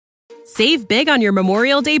Save big on your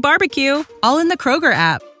Memorial Day barbecue, all in the Kroger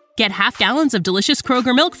app. Get half gallons of delicious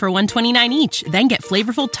Kroger milk for $1.29 each. Then get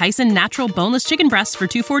flavorful Tyson natural boneless chicken breasts for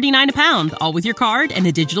 $2.49 a pound, all with your card and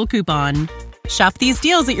a digital coupon. Shop these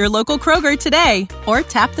deals at your local Kroger today, or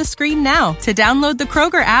tap the screen now to download the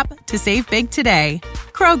Kroger app to save big today.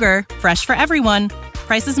 Kroger, fresh for everyone.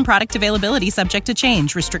 Prices and product availability subject to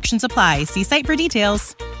change. Restrictions apply. See site for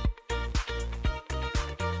details.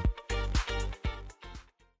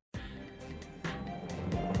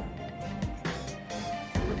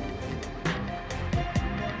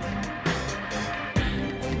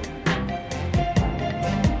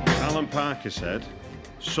 Alan Parker said,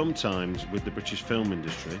 sometimes with the British film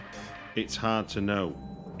industry, it's hard to know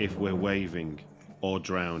if we're waving or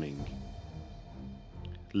drowning.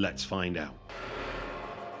 Let's find out.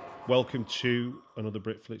 Welcome to another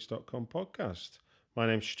Britflix.com podcast. My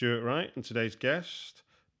name's Stuart Wright, and today's guest,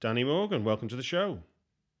 Danny Morgan. Welcome to the show.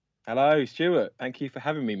 Hello, Stuart. Thank you for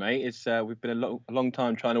having me, mate. It's we've been a long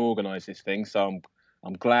time trying to organise this thing, so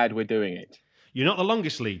I'm glad we're doing it. You're not the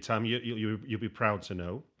longest lead time. You'll be proud to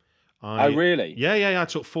know. Oh, really? Yeah. I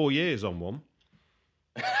took 4 years on one.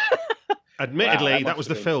 Admittedly, Wow, that was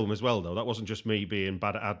the film as well, though. That wasn't just me being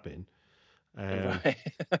bad at admin. Right.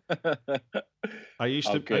 I used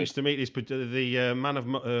to meet the Man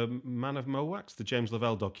of Mowax, the James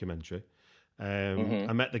Lavelle documentary.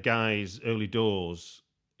 I met the guys early doors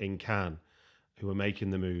in Cannes who were making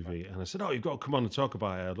the movie, and I said, "Oh, you've got to come on and talk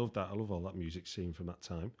about it. I love that. I love all that music scene from that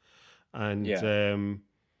time." And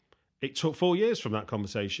it took 4 years from that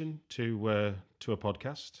conversation to a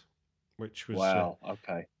podcast, which was wow.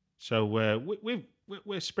 Okay. So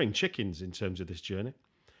we're spring chickens in terms of this journey.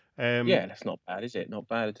 Yeah, that's not bad, is it? Not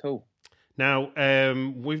bad at all. Now,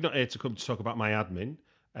 we've not here to come to talk about my admin.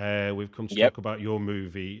 We've come to talk about your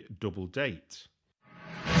movie, Double Date.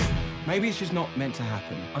 Maybe it's just not meant to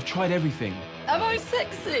happen. I've tried everything. Am I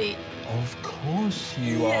sexy? Of course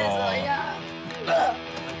you Yes, I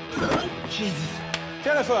am. Jesus.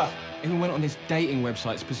 Jennifer! Even went on this dating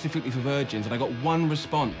website specifically for virgins, and I got one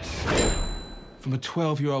response from a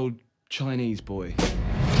 12-year-old Chinese boy.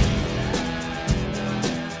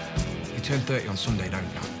 You turn 30 on Sunday, don't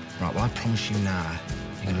you? Right, well, I promise you now,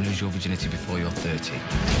 you're going to lose your virginity before you're 30.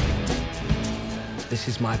 This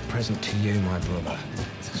is my present to you, my brother.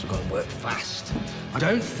 This has got to work fast.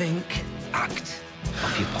 Don't think, act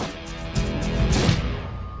off your pop.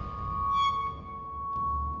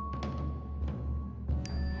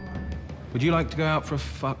 Would you like to go out for a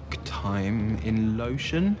fuck time in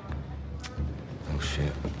Lotion? Oh,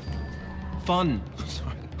 shit. Fun.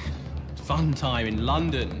 Sorry. Fun time in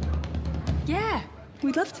London. Yeah,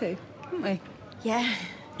 we'd love to, wouldn't we? Yeah.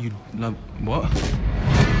 You'd love what?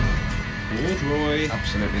 Roy.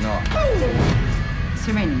 Absolutely not.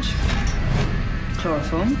 Syringe.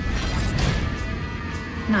 Chloroform.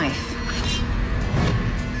 Knife.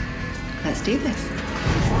 Let's do this.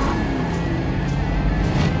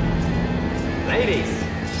 Ladies.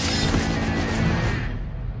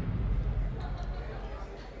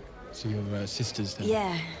 So you're sisters then?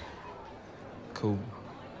 Yeah. Cool.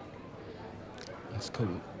 That's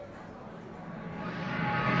cool.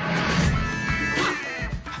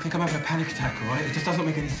 I think I'm having a panic attack, all right? It just doesn't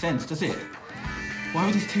make any sense, does it? Why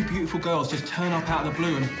would these two beautiful girls just turn up out of the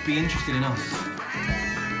blue and be interested in us?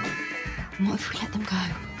 And what if we let them go?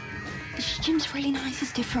 Jim's really nice.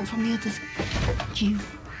 He's different from the others. You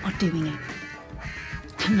are doing it.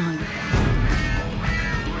 Tonight.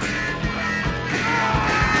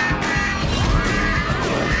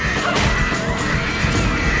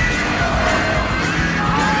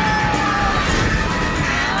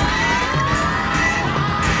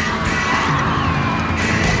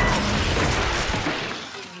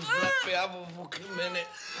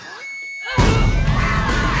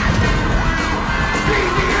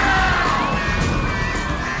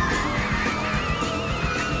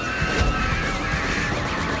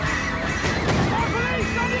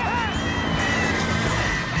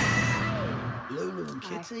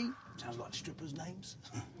 Sounds like strippers' names.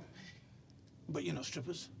 But you're not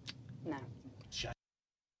strippers? No. Shame.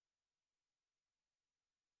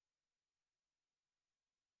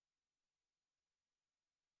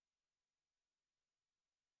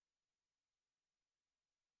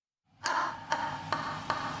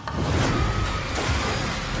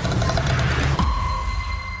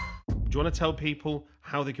 Do you want to tell people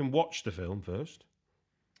how they can watch the film first?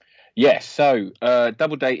 Yes, so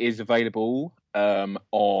Double Date is available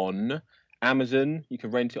on Amazon. You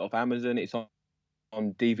can rent it off Amazon. It's on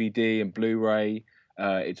DVD and Blu-ray.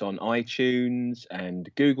 It's on iTunes and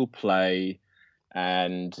Google Play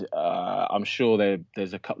and I'm sure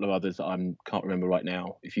there's a couple of others that I can't remember right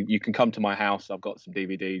now. If you can come to my house, I've got some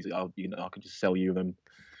DVDs. I can just sell you them,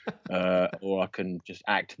 or I can just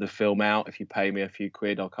act the film out. If you pay me a few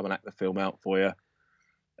quid, I'll come and act the film out for you.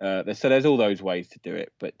 So there's all those ways to do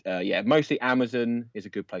it, but yeah, mostly Amazon is a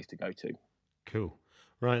good place to go to. Cool.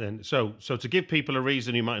 Right then. So to give people a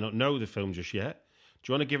reason who might not know the film just yet,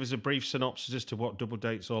 do you want to give us a brief synopsis as to what Double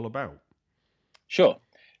Date's all about? Sure.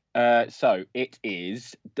 So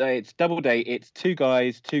it's Double Date. It's two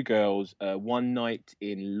guys, two girls, one night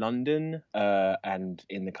in London and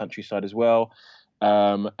in the countryside as well.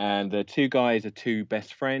 And the two guys are two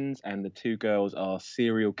best friends, and the two girls are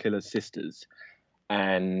serial killer sisters.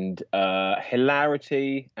 And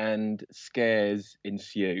hilarity and scares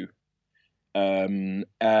ensue. So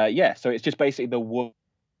it's just basically the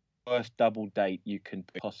worst double date you can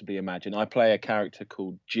possibly imagine. I play a character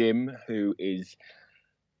called Jim, who is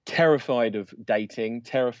terrified of dating,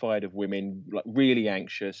 terrified of women, like really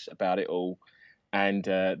anxious about it all. And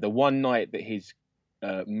the one night that his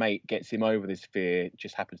mate gets him over this fear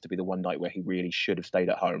just happens to be the one night where he really should have stayed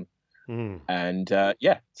at home. And so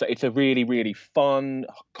it's a really, really fun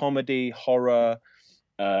comedy, horror,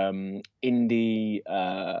 indie,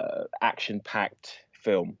 action-packed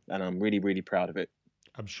film, and I'm really, really proud of it.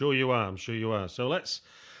 I'm sure you are. So let's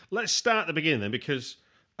start at the beginning then, because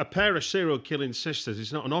a pair of serial killing sisters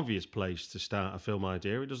is not an obvious place to start a film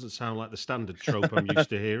idea. It doesn't sound like the standard trope I'm used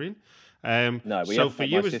to hearing. No, we haven't met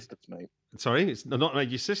my sisters, mate. Sorry, it's not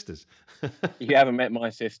your sisters. You haven't met my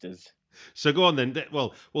sisters. So go on then.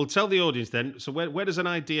 Well, we'll tell the audience then. So where does an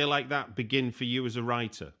idea like that begin for you as a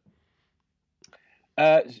writer?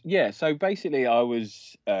 So basically I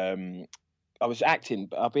was acting.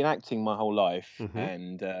 I've been acting my whole life,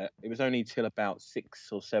 and it was only till about 6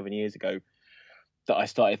 or 7 years ago that I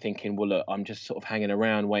started thinking, well, look, I'm just sort of hanging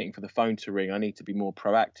around waiting for the phone to ring. I need to be more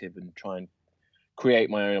proactive and try and create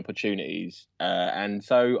my own opportunities. And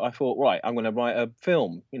so I thought, right, I'm going to write a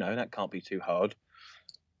film. That can't be too hard.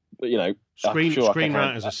 But,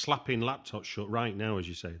 screenwriters are slapping laptops shut right now as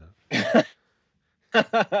you say that.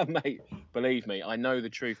 Mate, believe me, I know the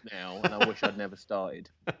truth now, and I wish I'd never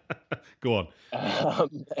started. Go on.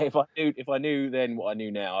 If I knew then what I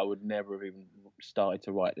knew now, I would never have even started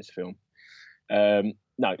to write this film.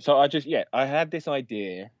 No, so I had this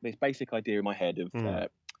basic idea in my head of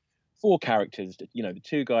 4 characters, the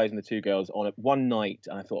 2 guys and the 2 girls on one night,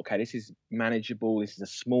 and I thought, okay, this is manageable. This is a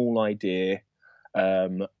small idea.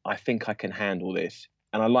 I think I can handle this.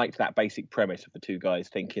 And I liked that basic premise of the 2 guys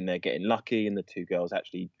thinking they're getting lucky and the 2 girls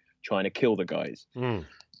actually trying to kill the guys,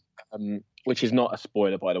 which is not a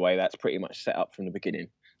spoiler, by the way. That's pretty much set up from the beginning.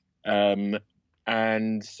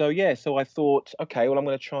 And so I thought, okay, well, I'm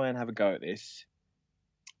going to try and have a go at this.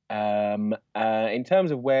 In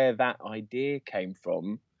terms of where that idea came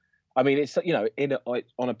from, I mean, it's,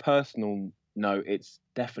 on a personal note, it's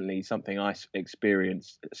definitely something I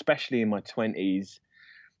experienced, especially in my 20s.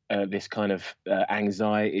 This kind of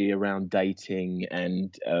anxiety around dating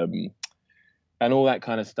and all that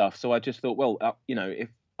kind of stuff. So I just thought, well, if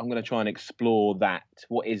I'm going to try and explore that,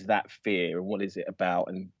 what is that fear and what is it about?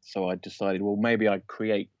 And so I decided, well, maybe I'd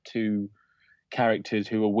create 2 characters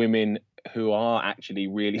who are women who are actually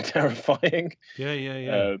really terrifying.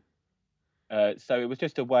 Yeah. So it was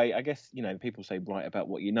just a way, I guess, people say write about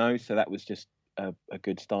what you know. So that was just a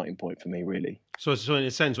good starting point for me, really. So in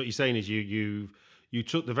a sense, what you're saying is you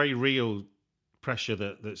took the very real pressure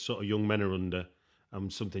that sort of young men are under,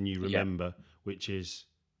 something you remember, which is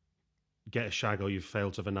get a shag or you've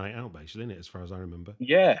failed to have a night out, basically, isn't it, as far as I remember?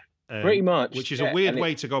 Yeah, pretty much. Which is a weird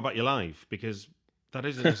way to go about your life, because that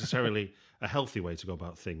isn't necessarily a healthy way to go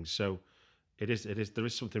about things. So there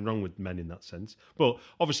is something wrong with men in that sense. But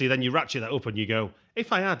obviously then you ratchet that up and you go,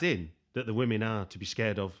 if I add in that the women are to be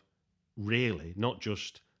scared of, really, not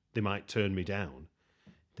just they might turn me down,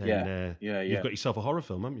 then you've got yourself a horror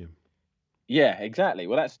film, haven't you? Yeah, exactly.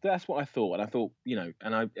 Well, that's what I thought, and I thought,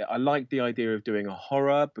 and I like the idea of doing a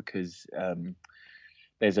horror because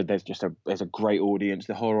there's a great audience.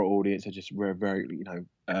 The horror audience are just very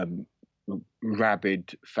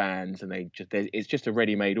rabid fans, and it's just a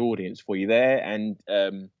ready-made audience for you there. And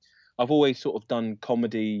I've always sort of done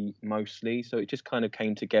comedy mostly, so it just kind of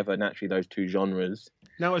came together naturally, those 2 genres.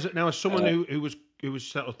 Now, as someone who was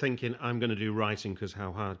sort of thinking, I'm going to do writing because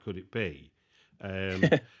how hard could it be?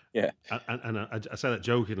 Yeah. And I say that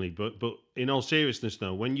jokingly, but in all seriousness,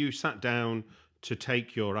 though, when you sat down to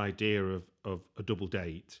take your idea of a double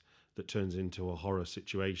date that turns into a horror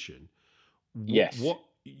situation, what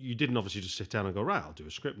you didn't obviously just sit down and go, right, I'll do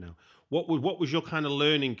a script now. What was your kind of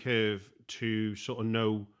learning curve to sort of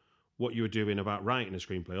know what you were doing about writing a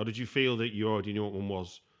screenplay, or did you feel that you already knew what one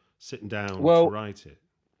was sitting down to write it?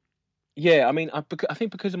 Yeah, I mean, I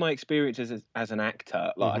think because of my experiences as an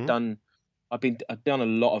actor, like I've done a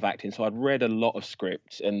lot of acting, so I'd read a lot of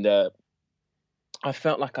scripts, and I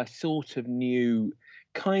felt like I sort of knew,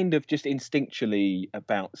 kind of just instinctually,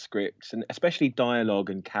 about scripts, and especially dialogue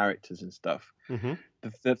and characters and stuff.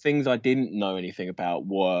 The things I didn't know anything about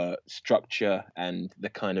were structure and the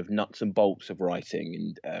kind of nuts and bolts of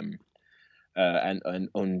writing, and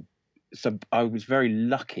so I was very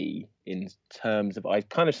lucky in terms of, I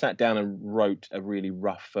kind of sat down and wrote a really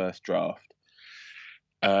rough first draft.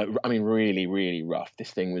 I mean, really, really rough.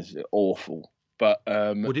 This thing was awful. But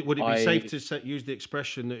would it be safe to use the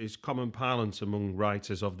expression that is common parlance among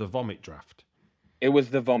writers of the vomit draft? It was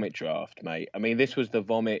the vomit draft, mate. I mean, this was the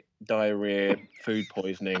vomit, diarrhea, food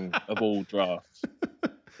poisoning of all drafts.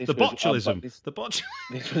 The botulism.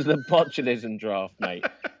 This was the botulism draft, mate.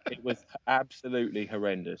 It was absolutely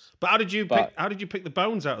horrendous. But how did you pick the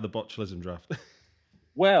bones out of the botulism draft?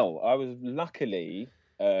 Well, I was luckily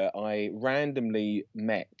I randomly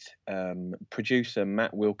met producer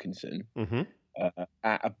Matt Wilkinson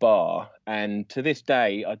at a bar, and to this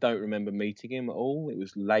day I don't remember meeting him at all. It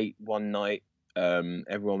was late one night.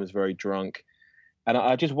 Everyone was very drunk, and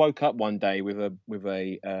I just woke up one day with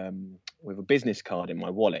a business card in my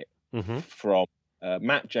wallet from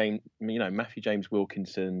Matthew James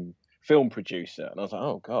Wilkinson, film producer, and I was like,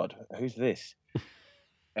 oh God, who's this?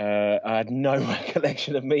 I had no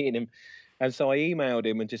recollection of meeting him, and so I emailed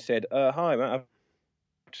him and just said, hi, Matt, I've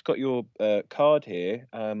just got your card here.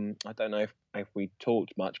 I don't know if we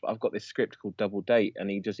talked much, but I've got this script called Double Date, and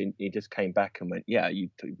he just came back and went, yeah,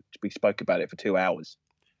 we spoke about it for 2 hours.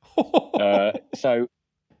 So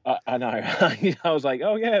I know. I was like,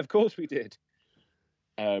 oh yeah, of course we did.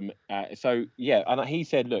 So yeah, and he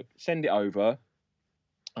said, look, send it over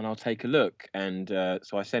and I'll take a look. And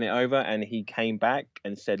so I sent it over, and he came back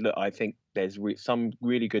and said, look, I think there's some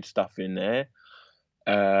really good stuff in there.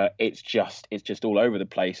 It's just all over the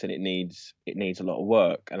place, and it needs a lot of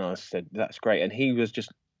work. And I said, that's great. And he was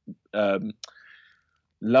just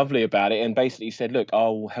lovely about it, and basically said, look,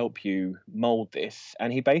 I'll help you mold this.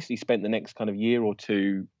 And he basically spent the next kind of year or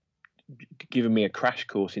two giving me a crash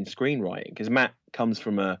course in screenwriting, because Matt comes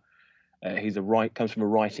from a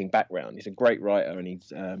writing background. He's a great writer, and he's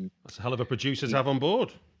that's a hell of a producer to have on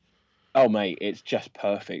board. Oh mate, it's just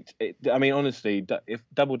perfect. I mean, honestly, if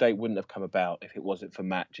Double Date wouldn't have come about if it wasn't for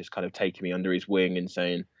Matt just kind of taking me under his wing and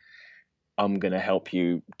saying, I'm going to help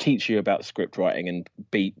you, teach you about script writing and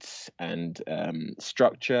beats and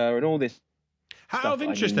structure and all this. Out of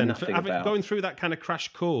interest then, going through that kind of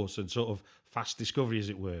crash course and sort of fast discovery, as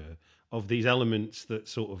it were, of these elements that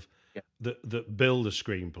sort of that build a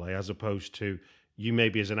screenplay, as opposed to you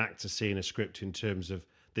maybe as an actor seeing a script in terms of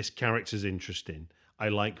this character's interesting, I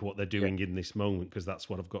like what they're doing in this moment because that's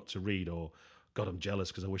what I've got to read, or God, I'm jealous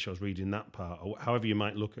because I wish I was reading that part, or however you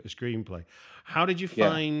might look at a screenplay. How did you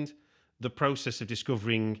find the process of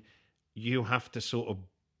discovering you have to sort of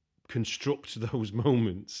construct those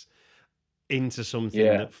moments into something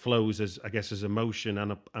that flows as, I guess, as emotion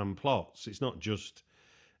and plots? It's not just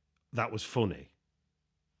that was funny.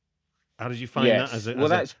 How did you find that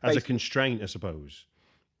as a constraint, I suppose?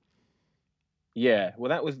 Yeah, well,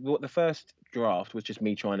 that was what the first draft was, just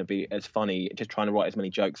me trying to be as funny, just trying to write as many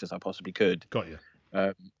jokes as I possibly could. Got you.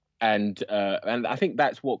 And I think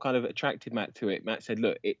that's what kind of attracted Matt to it. Matt said,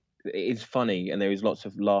 look, it is funny, and there is lots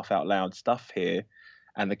of laugh out loud stuff here,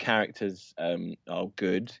 and the characters are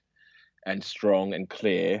good and strong and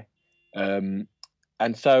clear. And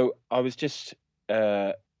so I was just,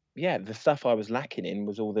 the stuff I was lacking in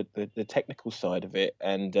was all the technical side of it.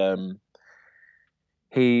 And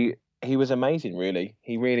he was amazing, really.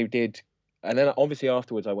 He really did. And then obviously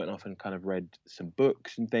afterwards I went off and kind of read some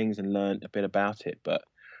books and things and learned a bit about it. But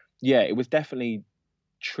yeah, it was definitely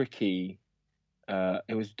tricky.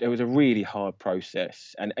 It was a really hard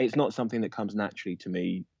process, and it's not something that comes naturally to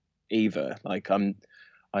me either. Like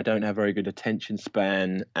I don't have very good attention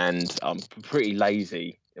span, and I'm pretty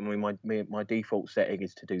lazy. I mean, my default setting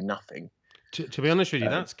is to do nothing. To be honest with you,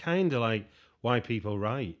 that's kind of like why people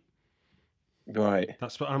write. Right.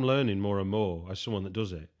 That's what I'm learning more and more as someone that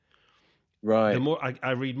does it. Right. The more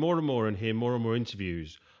I read more and more and hear more and more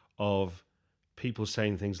interviews of people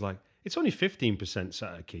saying things like, it's only 15%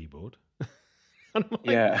 sat at a keyboard. And I'm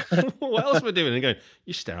like, what else am I doing? And going,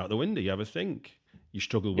 you stare out the window, you have a think. You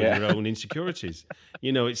struggle with your own insecurities.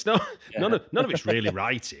 You know, it's not none of it's really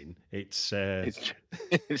writing. It's true.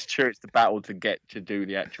 It's the battle to get to do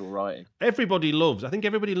the actual writing. I think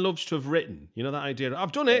everybody loves to have written. You know, that idea of,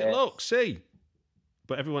 I've done it, look, see.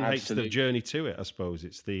 but everyone hates the journey to it. I suppose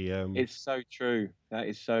it's the. It's so true. That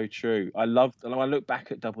is so true. I look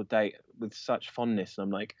back at Double Date with such fondness, and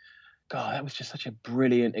I'm like, God, that was just such a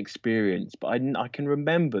brilliant experience. But I can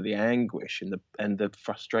remember the anguish and the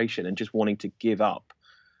frustration and just wanting to give up,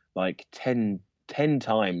 like 10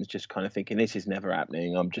 times, just kind of thinking this is never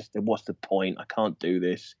happening. What's the point? I can't do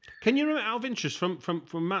this. Can you remember, out of interest, from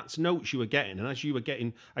Matt's notes you were getting, and as you were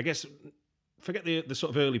getting, I guess, forget the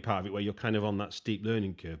sort of early part of it where you're kind of on that steep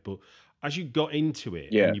learning curve, but as you got into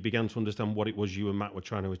it and you began to understand what it was you and Matt were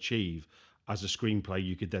trying to achieve as a screenplay,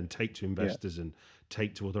 you could then take to investors and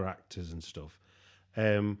take to other actors and stuff.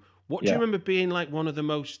 What do you remember being like one of the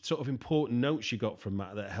most sort of important notes you got from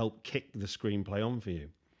Matt that helped kick the screenplay on for you?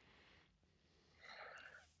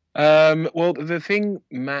 Well, the thing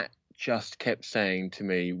Matt just kept saying to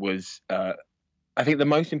me was, I think the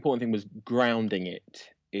most important thing was grounding it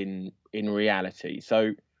in reality.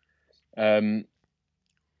 So,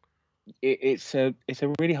 it's a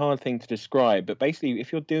really hard thing to describe, but basically,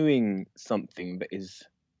 if you're writing something that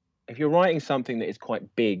is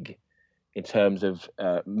quite big in terms of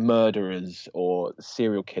murderers or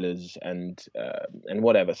serial killers and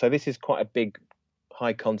whatever, so this is quite a big,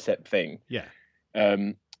 high concept thing. Yeah.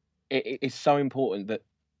 It's so important that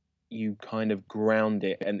you kind of ground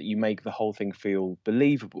it and that you make the whole thing feel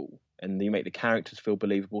believable and you make the characters feel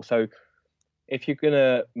believable. So if you're going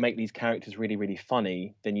to make these characters really, really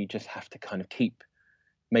funny, then you just have to kind of keep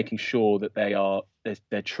making sure that they're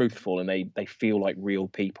truthful and they feel like real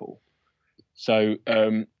people. So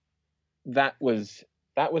that was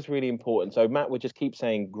really important. So Matt would just keep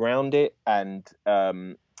saying ground it and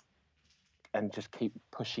just keep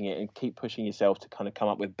pushing it and keep pushing yourself to kind of come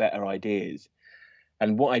up with better ideas.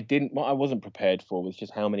 And what I wasn't prepared for was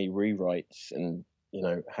just how many rewrites and, you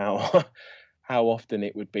know, how often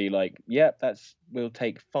it would be like, we'll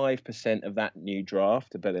take 5% of that new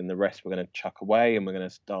draft, but then the rest we're going to chuck away and we're going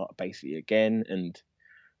to start basically again. And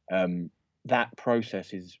that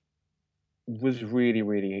process was really,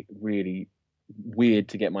 really, really weird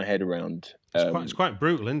to get my head around. It's quite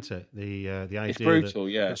brutal, isn't it? The idea it's brutal,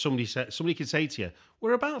 that somebody could say to you,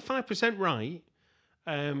 "We're about 5% right."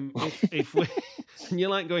 If we, and you're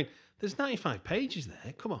like going, "There's 95 pages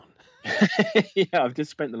there. Come on." Yeah, I've just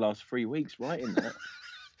spent the last 3 weeks writing that.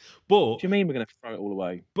 But what do you mean we're going to throw it all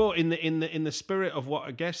away? But in the spirit of what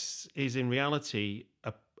I guess is in reality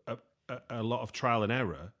a lot of trial and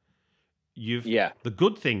error, the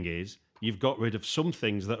good thing is you've got rid of some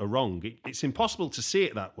things that are wrong. It's impossible to see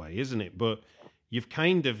it that way, isn't it? But you've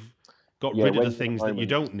kind of got rid of the things that you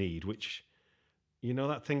don't need, which, you know,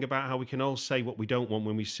 that thing about how we can all say what we don't want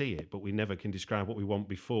when we see it, but we never can describe what we want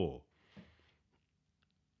before.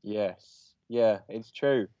 Yes. Yeah, it's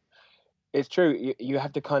true. It's true. You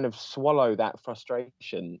have to kind of swallow that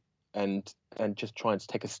frustration and just try and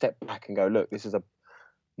take a step back and go, look, this is a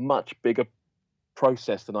much bigger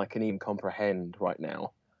process than I can even comprehend right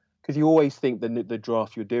now. Because you always think the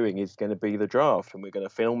draft you're doing is going to be the draft and we're going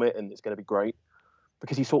to film it and it's going to be great,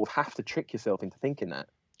 because you sort of have to trick yourself into thinking that.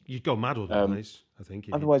 You'd go mad otherwise, I think.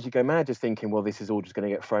 Otherwise, you go mad just thinking, well, this is all just going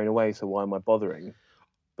to get thrown away, so why am I bothering?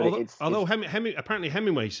 But although apparently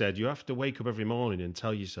Hemingway said you have to wake up every morning and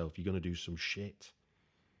tell yourself you're going to do some shit.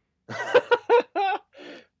 I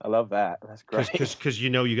love that. That's great. Because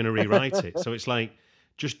you know you're going to rewrite it. So it's like,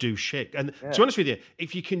 just do shit. And to be honest with you,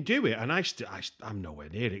 if you can do it, and I'm nowhere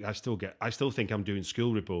near it. I still think I'm doing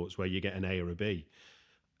school reports where you get an A or a B.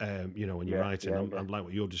 You know, when you're writing, I'm like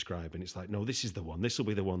what you're describing. It's like, no, this is the one. This will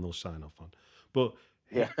be the one they'll sign off on. But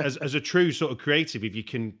as a true sort of creative,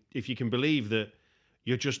 if you can believe that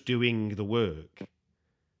you're just doing the work,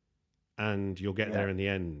 and you'll get there in the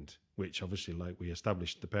end, which obviously, like we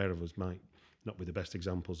established, the pair of us might not be the best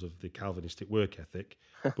examples of the Calvinistic work ethic,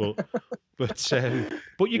 but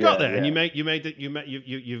you got there, and you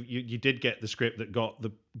did get the script that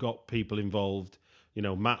got people involved. You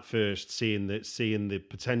know, Matt first seeing the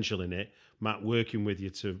potential in it, Matt working with you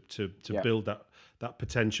to build that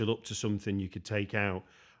potential up to something you could take out,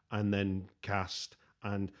 and then cast.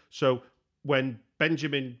 And so when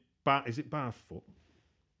Benjamin is it Barfoot?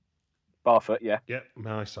 Barfoot, yeah. Yeah,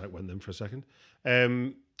 my eyesight went then for a second.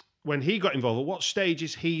 When he got involved, at what stage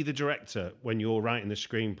is he the director when you're writing the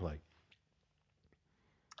screenplay?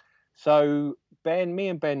 So me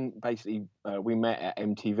and Ben basically we met at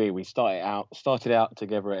MTV. We started out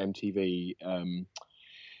together at MTV,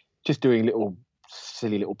 just doing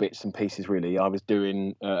silly little bits and pieces. Really, I was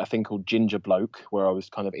doing a thing called Ginger Bloke, where I was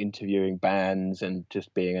kind of interviewing bands and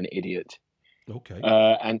just being an idiot. Okay.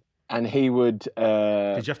 And he would.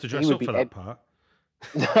 Did you have to dress up for that part?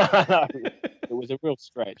 No, it was a real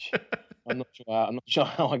stretch. I'm not sure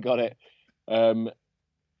how I got it.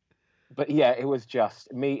 But yeah, it was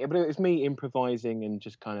just me. But it was me improvising and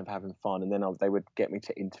just kind of having fun. And then they would get me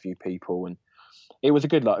to interview people, and it was a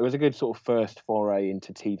good it was a good sort of first foray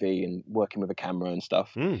into TV and working with a camera and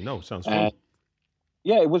stuff. No, sounds fun.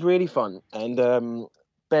 Yeah, it was really fun. And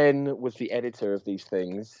Ben was the editor of these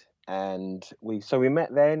things, and we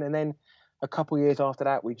met then, and then a couple of years after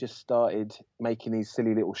that, we just started making these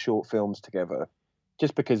silly little short films together,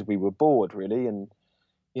 just because we were bored, really. And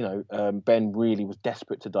Ben really was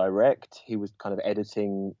desperate to direct. He was kind of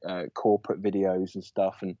editing corporate videos and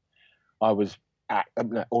stuff, and I was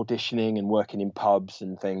auditioning and working in pubs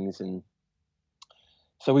and things. And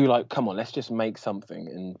so we were like, "Come on, let's just make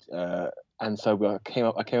something." And so I came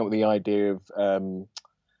up with the idea of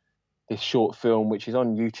this short film, which is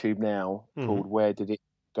on YouTube now, called "Where Did It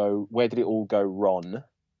All Go Ron?"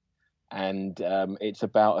 And it's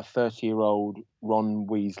about a 30-year-old Ron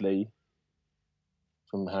Weasley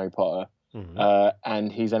from Harry Potter,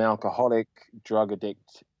 and he's an alcoholic, drug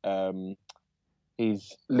addict.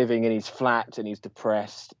 He's living in his flat and he's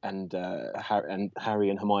depressed, and Harry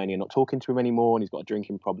and Hermione are not talking to him anymore, and he's got a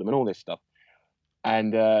drinking problem and all this stuff.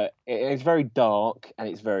 And it's very dark and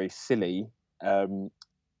it's very silly. So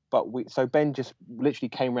Ben just literally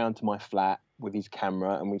came round to my flat with his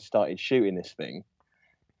camera, and we started shooting this thing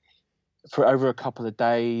for over a couple of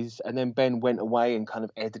days. And then Ben went away and kind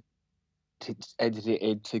of edited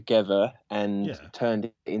it together and turned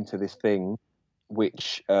it into this thing,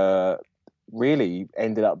 which really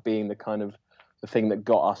ended up being the thing that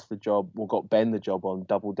got us the job, or got Ben the job on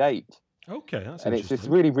Double Date. Okay, that's and interesting. It's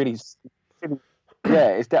really, really,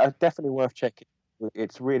 it's definitely worth checking.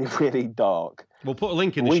 It's really, really dark. We'll put a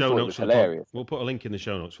link in the show notes. We'll put a link in the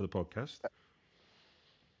show notes for the podcast.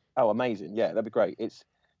 Oh, amazing! Yeah, that'd be great. It's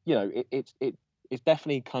it's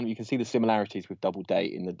definitely kind of, you can see the similarities with Double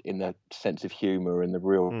Date in the sense of humor and the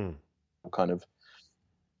real kind of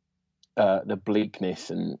the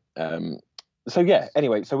bleakness. And so yeah.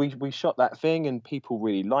 Anyway, so we shot that thing and people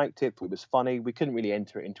really liked it. It was funny. We couldn't really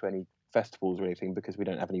enter it into any festivals or anything because we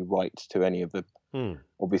don't have any rights to any of the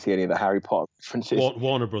obviously any of the Harry Potter references.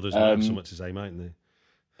 Warner Brothers might have something to say, mightn't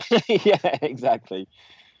they? Yeah, exactly.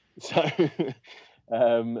 So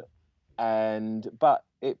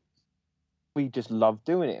we just loved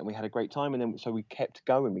doing it and we had a great time. And then so we kept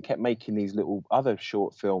going. We kept making these little other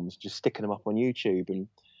short films, just sticking them up on YouTube, and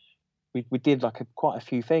we did quite a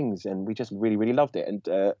few things, and we just really, really loved it. And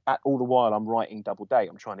all the while I'm writing Double Date.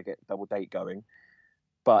 I'm trying to get Double Date going.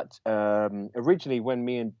 But originally, when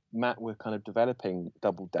me and Matt were kind of developing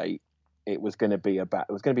Double Date, it was going to be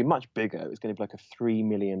much bigger. It was going to be like a £3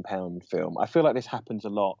 million film. I feel like this happens a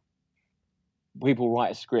lot. People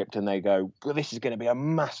write a script and they go, well, this is going to be a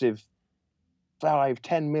massive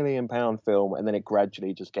 £10 million film, and then it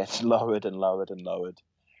gradually just gets lowered and lowered and lowered.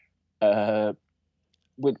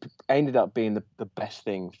 Which ended up being the best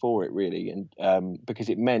thing for it, really, and because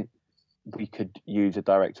it meant we could use a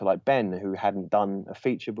director like Ben who hadn't done a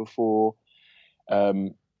feature before.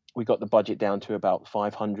 We got the budget down to about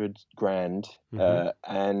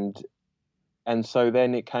 $500,000, and so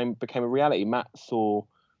then it became a reality. Matt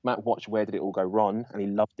watched Where Did It All Go Ron, and he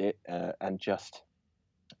loved it, and just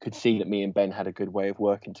could see that me and Ben had a good way of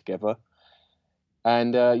working together.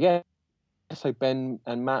 And so Ben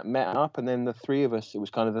and Matt met up, and then it was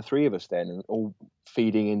kind of the three of us then, and all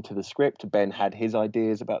feeding into the script. Ben had his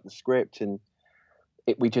ideas about the script, and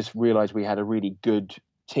we just realized we had a really good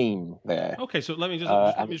team there. Okay, so let me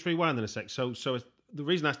just rewind in a sec. So the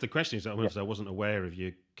reason I asked the question is that I wasn't aware of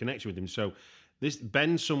your connection with him. So this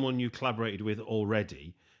Ben's someone you collaborated with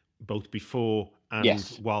already, both before and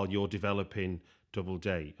while you're developing Double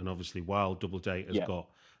Date, and obviously while Double Date has got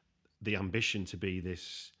the ambition to be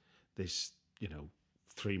this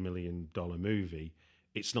 $3 million movie,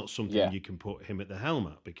 it's not something you can put him at the helm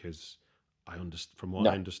at, because I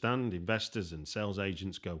understand, investors and sales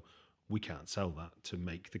agents go, we can't sell that to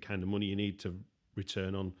make the kind of money you need to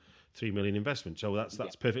return on $3 million investment. So that's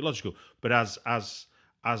perfectly logical. But as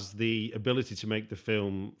the ability to make the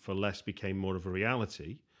film for less became more of a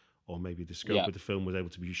reality, or maybe the scope of the film was able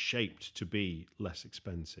to be shaped to be less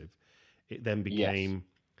expensive, it then became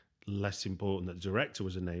less important that the director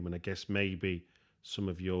was a name, and I guess maybe some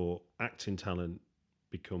of your acting talent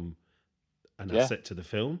become an asset to the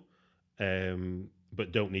film,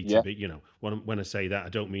 but don't need to be. When I say that, I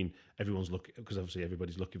don't mean everyone's looking, because obviously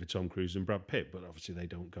everybody's looking for Tom Cruise and Brad Pitt, but obviously they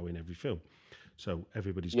don't go in every film. So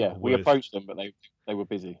everybody's got. We approached them, but they were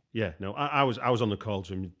busy. Yeah, no, I was on the call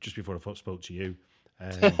to him just before I spoke to you,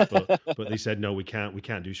 but they said no, we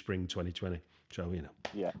can't do spring 2020. So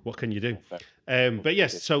what can you do? But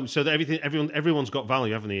yes, so that everyone's got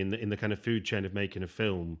value, haven't they, in the kind of food chain of making a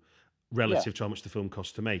film. relative to how much the film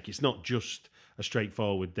costs to make. It's not just a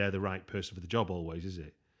straightforward, they're the right person for the job always, is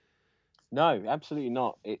it? No, absolutely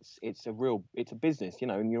not. It's a business,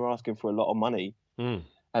 and you're asking for a lot of money.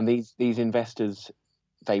 And these investors,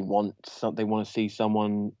 they want to see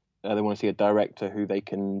someone, they want to see a director who they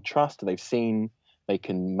can trust, they've seen, they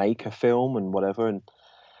can make a film and whatever. And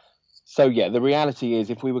so, the reality is,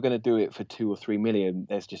 if we were going to do it for 2 or 3 million,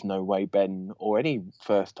 there's just no way Ben or any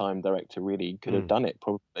first-time director really could have done it,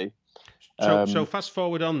 probably. So fast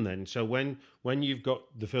forward on then. So when you've got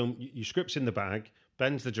the film, your script's in the bag,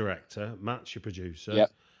 Ben's the director, Matt's your producer,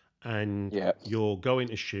 and you're going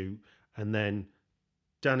to shoot, and then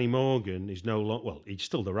Danny Morgan is no longer, well, he's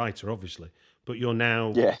still the writer, obviously, but you're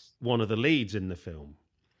now one of the leads in the film.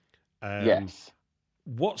 Yes.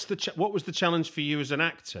 What was the challenge for you as an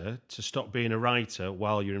actor to stop being a writer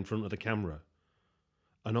while you're in front of the camera?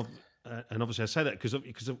 And obviously I say that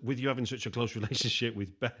because with you having such a close relationship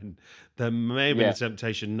with Ben, there may have been a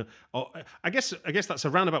temptation. I guess that's a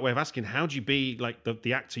roundabout way of asking, how do you be like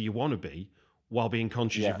the actor you want to be while being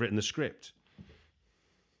conscious you've written the script?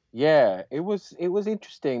 Yeah, it was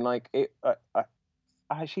interesting. Like I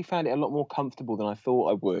actually found it a lot more comfortable than I thought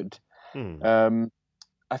I would.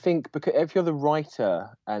 I think because if you're the writer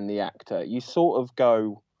and the actor, you sort of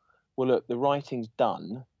go, well, look, the writing's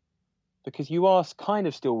done, because you are kind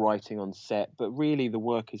of still writing on set, but really the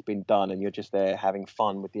work has been done and you're just there having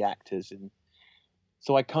fun with the actors. And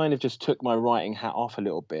so I kind of just took my writing hat off a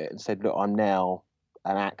little bit and said, look, I'm now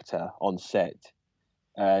an actor on set.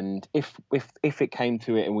 And if it came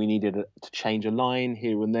to it and we needed to change a line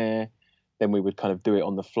here and there, then we would kind of do it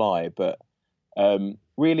on the fly. But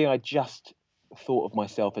really, I just thought of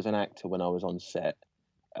myself as an actor when I was on set.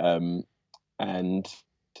 And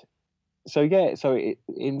so,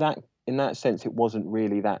 in that sense, it wasn't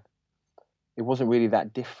really that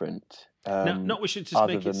different. Not wishing to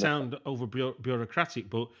make it sound over bureaucratic,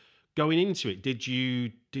 but going into it, did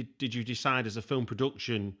you decide as a film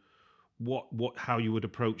production how you would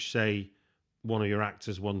approach, say, one of your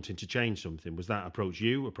actors wanting to change something? Was that approach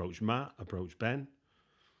you, approach Matt, approach Ben?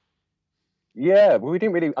 Yeah, well, we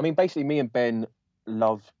didn't really. I mean, basically, me and Ben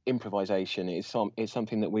love improvisation. It's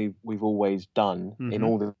something that we've always done in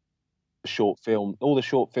all the short films,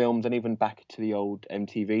 and even back to the old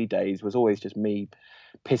MTV days, was always just me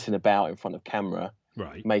pissing about in front of camera,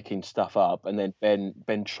 right, making stuff up, and then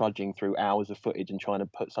Ben trudging through hours of footage and trying to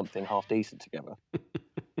put something half decent together.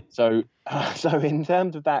 So in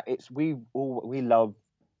terms of that, we love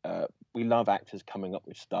actors coming up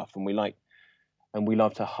with stuff, and we'd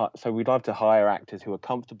love to hire actors who are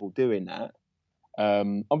comfortable doing that.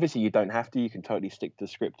 Obviously, you don't have to. You can totally stick to the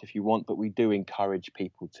script if you want, but we do encourage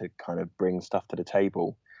people to kind of bring stuff to the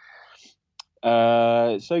table. We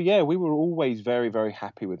were always very, very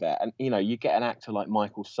happy with that. And you get an actor like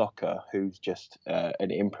Michael Socha, who's just an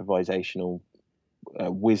improvisational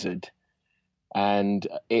wizard, and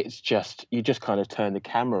it's just you just kind of turn the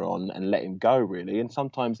camera on and let him go, really. And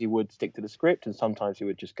sometimes he would stick to the script, and sometimes he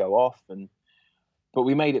would just go off. But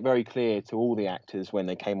we made it very clear to all the actors when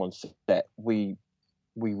they came on set, we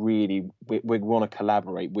want to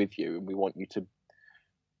collaborate with you, and we want you to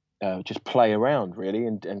just play around, really,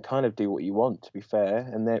 and kind of do what you want, to be fair.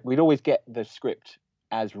 And then we'd always get the script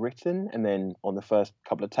as written, and then on the first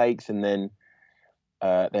couple of takes, and then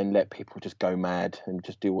let people just go mad and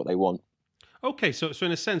just do what they want. Okay, so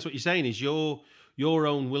in a sense, what you're saying is your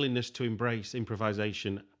own willingness to embrace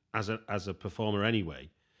improvisation as a performer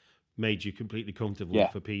anyway made you completely comfortable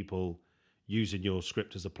for people using your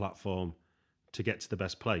script as a platform to get to the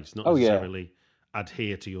best place, not necessarily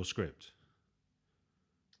adhere to your script.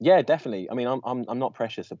 Yeah, definitely. I mean, I'm not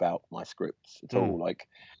precious about my scripts at all. Like,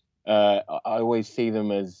 I always see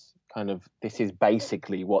them as kind of, this is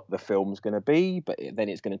basically what the film's going to be, but then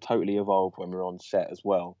it's going to totally evolve when we're on set as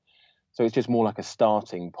well. So it's just more like a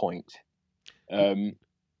starting point. Now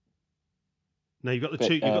you've got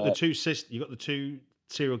the two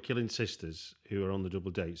serial killing sisters who are on the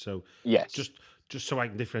double date. So yes, just so I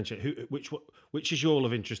can differentiate which is your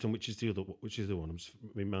love interest and which is the other, which is the one.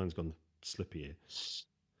 My mind's gone slippy here.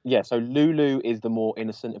 Yeah, so Lulu is the more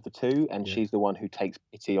innocent of the two, and she's the one who takes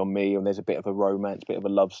pity on me, and there's a bit of a romance, bit of a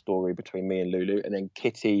love story between me and Lulu, and then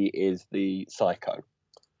Kitty is the psycho.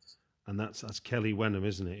 And that's Kelly Wenham,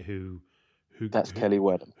 isn't it? Kelly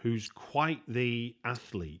Wenham, who's quite the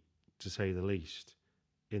athlete, to say the least,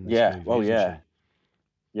 in this movie. Well, yeah. She?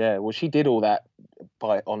 Yeah, well, she did all that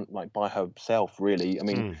by herself, really. I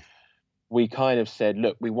mean, we kind of said,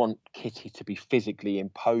 look, we want Kitty to be physically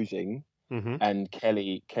imposing, and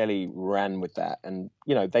Kelly ran with that. And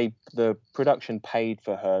the production paid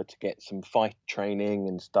for her to get some fight training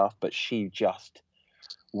and stuff, but she just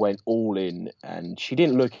went all in, and she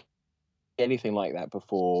didn't look anything like that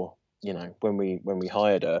before. You know, when we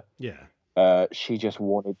hired her, she just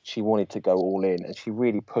wanted to go all in, and she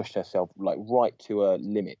really pushed herself like right to her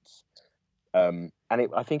limits. And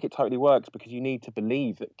I think it totally works, because you need to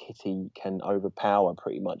believe that Kitty can overpower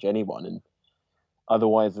pretty much anyone, and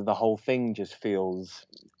otherwise the whole thing just feels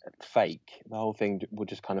fake. The whole thing will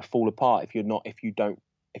just kind of fall apart if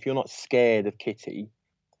you're not scared of Kitty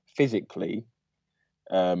physically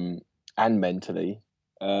and mentally.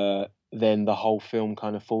 Then the whole film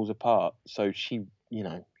kind of falls apart. So she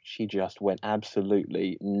just went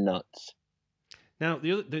absolutely nuts. Now,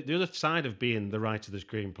 the other side of being the writer of the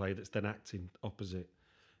screenplay that's then acting opposite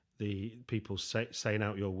the people saying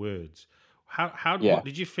out your words. What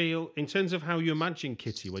did you feel in terms of how you imagine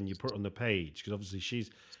Kitty when you put her on the page? Because obviously she's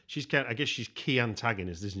I guess she's key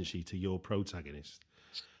antagonist, isn't she, to your protagonist?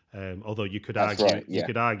 Although you could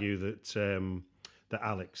argue that that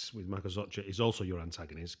Alex with Michael Zotcha is also your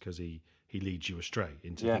antagonist, because he leads you astray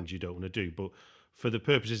into things you don't want to do. But for the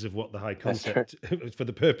purposes of what the high concept,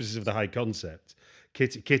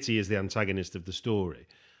 Kitty is the antagonist of the story.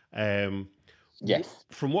 Yes.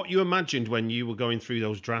 From what you imagined when you were going through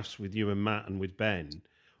those drafts with you and Matt and with Ben,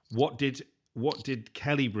 what did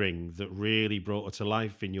Kelly bring that really brought her to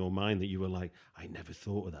life in your mind, that you were like, I never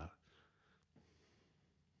thought of that?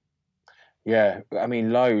 Yeah, I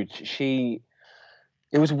mean, loads.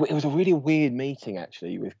 It was a really weird meeting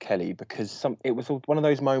actually with Kelly, because it was one of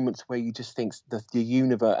those moments where you just think the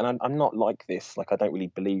universe, and I'm not like this, like I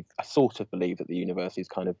sort of believe that the universe is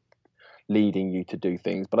kind of leading you to do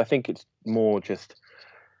things, but I think it's more just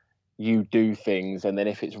you do things, and then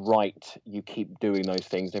if it's right, you keep doing those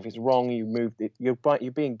things. If it's wrong, you move it. You're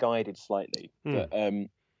being guided slightly. But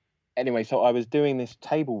anyway, so I was doing this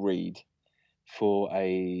table read for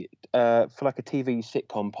like a TV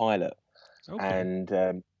sitcom pilot. Okay. And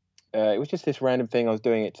it was just this random thing. I was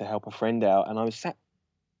doing it to help a friend out, and I was sat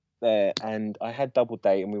there, and I had double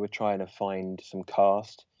date, and we were trying to find some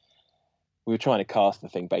cast. We were trying to cast the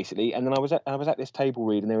thing basically, and then I was at this table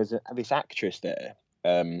read, and there was this actress there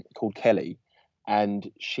called Kelly,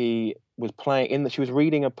 and she was she was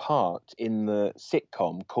reading a part in the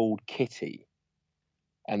sitcom called Kitty,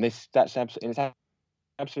 and it's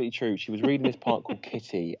absolutely true. She was reading this part called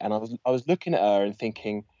Kitty, and I was looking at her and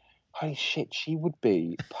thinking, holy shit, she would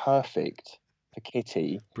be perfect for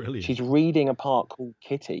Kitty. Brilliant. She's reading a part called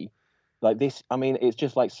Kitty. Like this, I mean, it's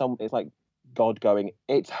just like it's like God going,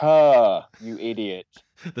 it's her, you idiot.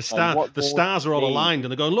 The stars are all aligned,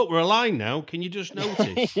 and they're going, look, we're aligned now. Can you just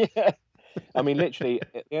notice? Yeah. I mean, literally,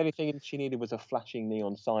 the only thing she needed was a flashing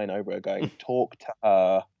neon sign over her going, talk to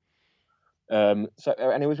her.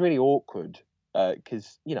 And it was really awkward.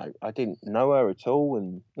 Because, I didn't know her at all.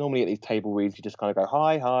 And normally at these table reads, you just kind of go,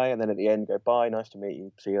 hi. And then at the end, go, bye, nice to meet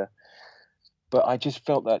you, see you. But I just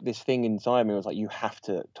felt that this thing inside me was like, you have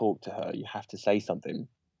to talk to her. You have to say something.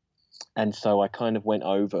 And so I kind of went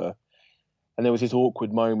over. And there was this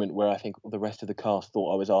awkward moment where I think the rest of the cast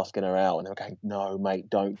thought I was asking her out. And they were going, no, mate,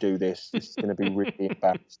 don't do this. This is going to be really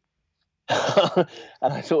embarrassing.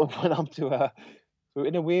 And I sort of went up to her.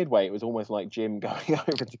 In a weird way, it was almost like Jim going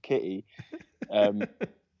over to Kitty. And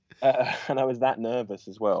I was that nervous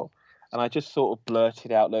as well. And I just sort of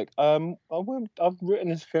blurted out, look, I've written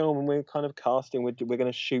this film, and we're kind of casting. We're going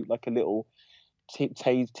to shoot like a little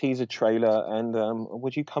teaser trailer, and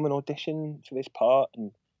would you come and audition for this part?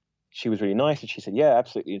 And she was really nice, and she said, yeah,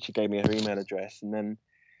 absolutely. And she gave me her email address. And then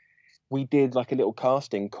we did like a little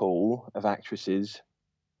casting call of actresses,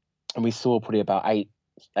 and we saw probably about eight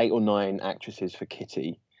or nine actresses for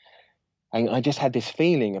Kitty. And I just had this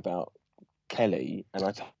feeling about Kelly, and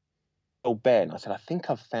I told Ben, I said, I think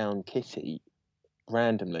I've found Kitty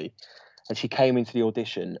randomly. And she came into the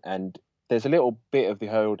audition, and there's a little bit of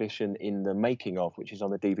her audition in the making of, which is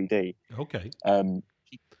on the DVD. Okay.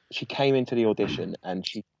 She came into the audition, and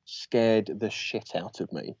she scared the shit out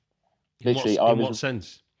of me. In what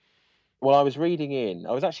sense? Well, I was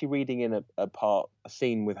actually reading in a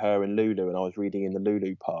scene with her and Lulu, and I was reading in the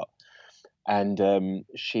Lulu part. And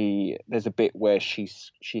there's a bit where she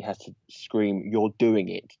has to scream, "You're doing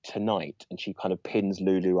it tonight," and she kind of pins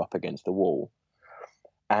Lulu up against the wall.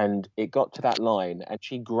 And it got to that line, and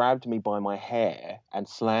she grabbed me by my hair and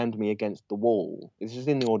slammed me against the wall. This is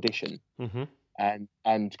in the audition,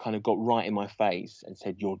 and kind of got right in my face and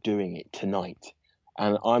said, "You're doing it tonight."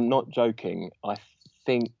 And I'm not joking. I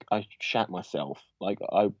think I shat myself. Like,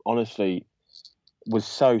 I honestly was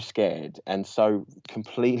so scared and so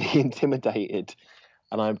completely intimidated.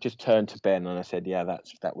 And I just turned to Ben and I said, yeah,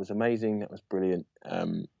 that was amazing. That was brilliant.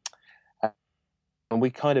 And we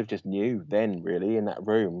kind of just knew then, really, in that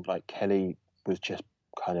room, like, Kelly was just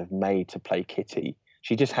kind of made to play Kitty.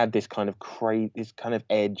 She just had this kind of this kind of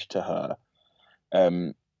edge to her.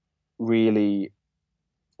 Really,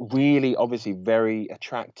 really, obviously, very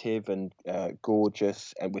attractive and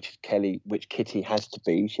gorgeous, and which Kitty has to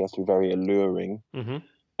be. She has to be very alluring.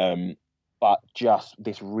 Mm-hmm. But just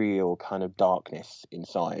this real kind of darkness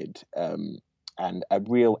inside, and a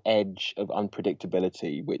real edge of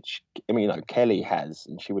unpredictability, which, I mean, Kelly has,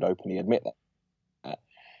 and she would openly admit that.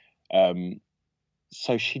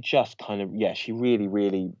 So she just kind of, she really,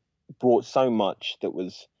 really brought so much that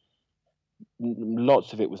was,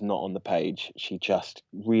 lots of it was not on the page. She just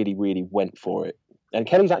really, really went for it. And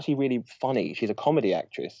Kelly's actually really funny. She's a comedy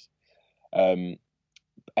actress. And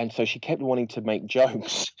so she kept wanting to make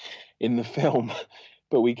jokes in the film,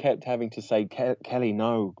 but we kept having to say, Kelly,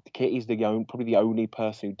 no, Kitty's probably the only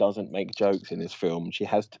person who doesn't make jokes in this film. She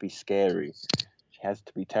has to be scary. She has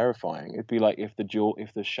to be terrifying. It'd be like if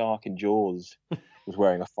the shark in Jaws was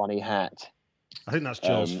wearing a funny hat. I think that's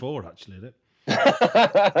Jaws 4, actually, isn't it?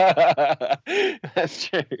 That's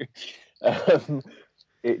true.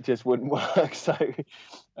 It just wouldn't work. So,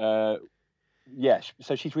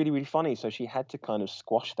 so she's really, really funny. So she had to kind of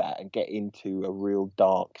squash that and get into a real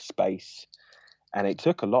dark space. And it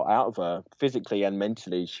took a lot out of her physically and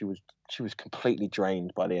mentally. She was completely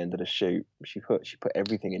drained by the end of the shoot. She put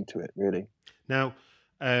everything into it, really. Now,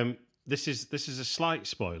 this is a slight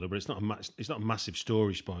spoiler, but it's not a massive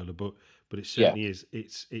story spoiler, but it certainly is.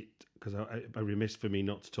 It's because I remiss for me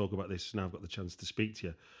not to talk about this. Now I've got the chance to speak to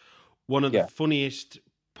you. One of the funniest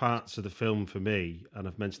parts of the film for me, and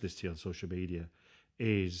I've mentioned this to you on social media,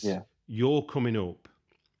 is you're coming up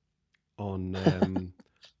on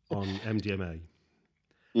MDMA.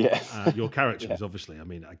 Yes. Your character is obviously, I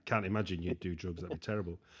mean, I can't imagine you'd do drugs. That'd be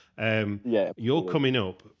terrible. You're coming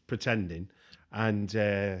up pretending, and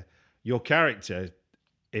your character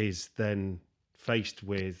is then faced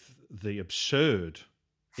with the absurd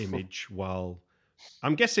image while,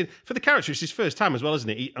 I'm guessing, for the character, it's his first time as well, isn't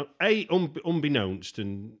it? Unbeknownst,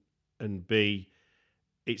 and B,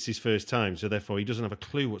 it's his first time, so therefore he doesn't have a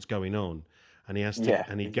clue what's going on, and he has to,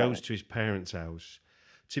 and he goes to his parents' house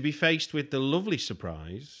to be faced with the lovely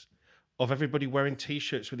surprise of everybody wearing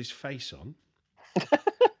T-shirts with his face on,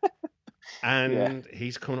 and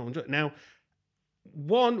he's coming up. Now,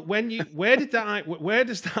 where does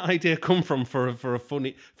that idea come from for a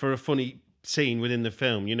funny scene within the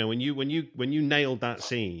film? You know, when you nailed that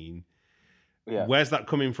scene, where's that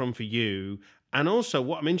coming from for you? And also,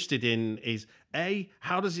 what I'm interested in is,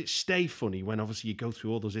 how does it stay funny when obviously you go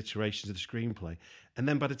through all those iterations of the screenplay, and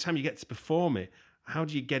then by the time you get to perform it, how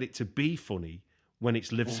do you get it to be funny when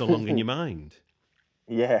it's lived so long in your mind?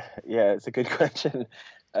 Yeah, it's a good question.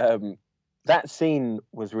 That scene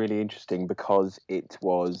was really interesting because it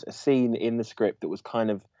was a scene in the script that was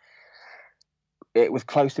it was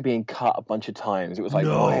close to being cut a bunch of times. It was like,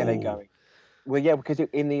 why are they going? Well, yeah, because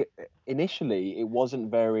initially it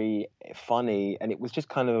wasn't very funny, and it was just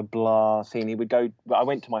kind of a blah scene. He would go. I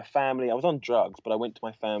went to my family. I was on drugs, but I went to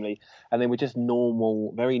my family, and they were just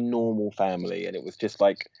normal, very normal family. And it was just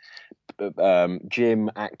like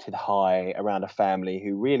Jim acted high around a family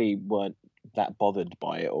who really weren't that bothered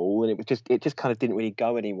by it all, and it just kind of didn't really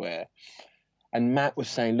go anywhere. And Matt was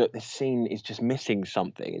saying, look, this scene is just missing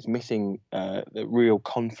something. It's missing the real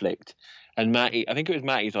conflict. And Matty, I think it was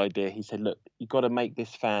Matty's idea. He said, look, you've got to make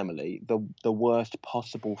this family the worst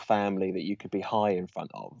possible family that you could be high in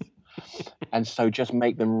front of. And so just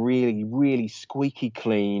make them really, really squeaky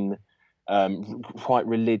clean, quite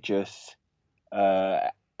religious,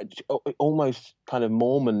 almost kind of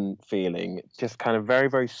Mormon feeling, just kind of very,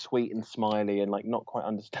 very sweet and smiley and like not quite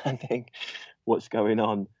understanding what's going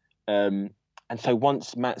on. And so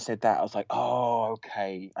once Matt said that, I was like, oh,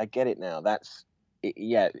 okay, I get it now. That's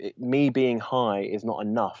it, me being high is not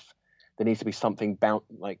enough. There needs to be something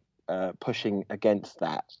pushing against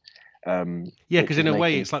that. Because in a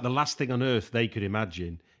way, it's like the last thing on earth they could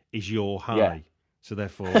imagine is your high. Yeah. So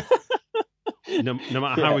therefore, no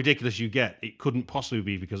matter how ridiculous you get, it couldn't possibly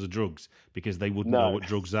be because of drugs, because they wouldn't know what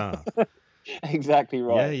drugs are. Exactly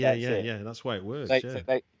right. Yeah. That's why it works.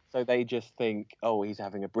 So they just think, oh, he's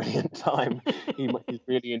having a brilliant time. He's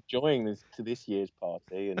really enjoying this year's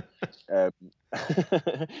party, and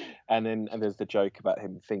there's the joke about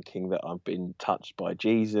him thinking that I've been touched by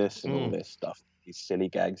Jesus and all this stuff, these silly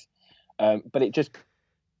gags. But it just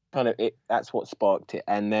kind of that's what sparked it.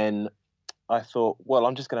 And then I thought, well,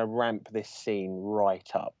 I'm just going to ramp this scene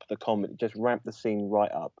right up. The comedy, just ramp the scene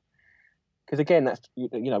right up, because again, that's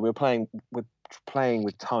we're playing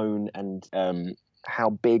with tone and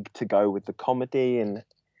how big to go with the comedy and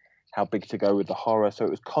how big to go with the horror. So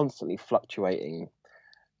it was constantly fluctuating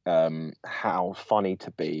how funny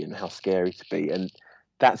to be and how scary to be. And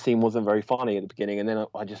that scene wasn't very funny at the beginning. And then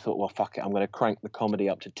I just thought, well, fuck it, I'm going to crank the comedy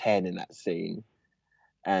up to 10 in that scene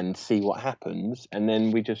and see what happens. And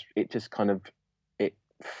then it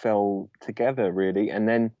fell together really. And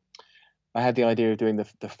then I had the idea of doing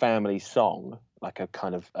the family song, like a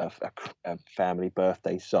kind of a family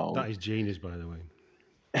birthday song. That is genius, by the way.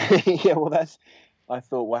 Yeah, well, I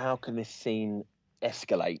thought, well, how can this scene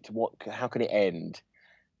escalate? How can it end?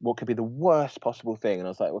 What could be the worst possible thing? And I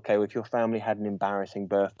was like, okay, well, if your family had an embarrassing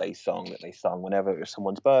birthday song that they sung whenever it was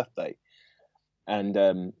someone's birthday,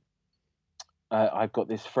 and I've got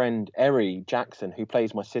this friend, Eri Jackson, who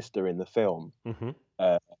plays my sister in the film. Mm-hmm.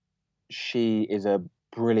 She is a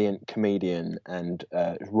brilliant comedian and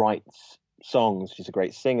writes songs. She's a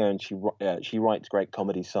great singer, and she writes great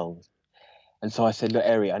comedy songs. And so I said, look,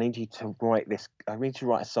 Eri, I need you to write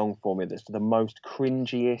a song for me that's the most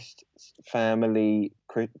cringiest family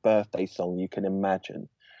birthday song you can imagine.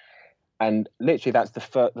 And literally, that's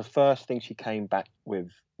the first thing she came back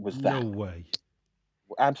with was that. No way.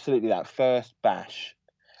 Absolutely, that first bash.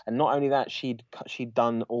 And not only that, she'd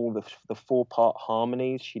done all the 4-part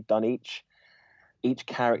harmonies. She'd done each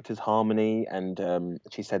character's harmony, and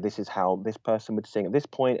she said this is how this person would sing at this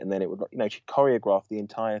point, and then it would, she'd choreograph the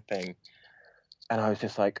entire thing. And I was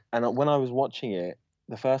just like, and when I was watching it,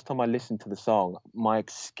 the first time I listened to the song, my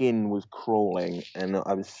skin was crawling, and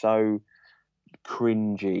I was so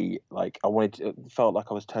cringy. Like it felt like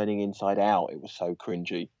I was turning inside out. It was so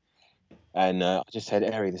cringy. And I just said,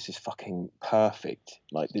 Eri, this is fucking perfect.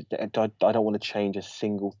 Like, I don't want to change a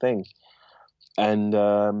single thing. And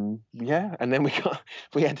and then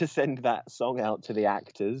we had to send that song out to the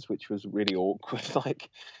actors, which was really awkward.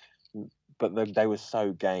 But they were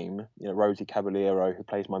so game. Rosie Caballero, who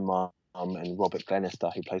plays my mum, and Robert Glenister,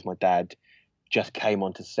 who plays my dad, just came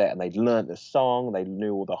onto set, and they'd learnt the song, they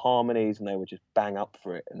knew all the harmonies, and they were just bang up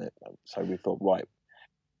for it. And so we thought, right,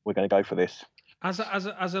 we're going to go for this. As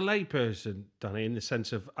a lay person, Danny, in the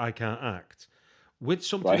sense of I can't act, with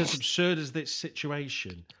something as absurd as this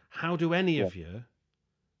situation, how do any of you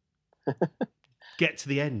get to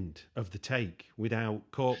the end of the take without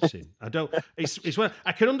corpsing? I don't. It's when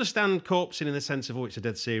I can understand corpsing in the sense of it's a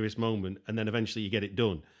dead serious moment, and then eventually you get it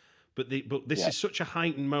done. But this is such a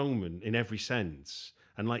heightened moment in every sense,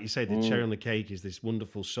 and like you say, the cherry on the cake is this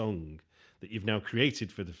wonderful song that you've now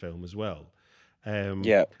created for the film as well.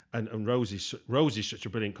 And Rosie's such a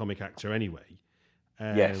brilliant comic actor anyway.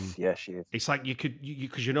 Yes, she is. It's like because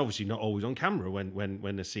you're obviously not always on camera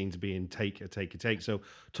when the scene's being take. So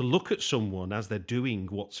to look at someone as they're doing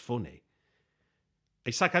what's funny,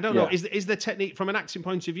 it's like I don't know. Is the technique from an acting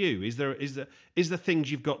point of view? Is there things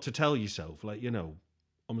you've got to tell yourself, like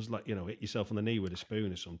almost like hit yourself on the knee with a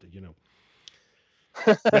spoon or something,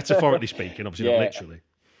 metaphorically speaking, obviously not literally.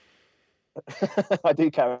 I do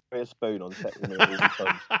carry a spoon on set with me all the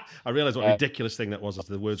time. I realise what a ridiculous thing that was as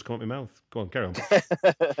the words come out my mouth. Go on, carry on.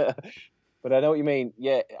 But I know what you mean.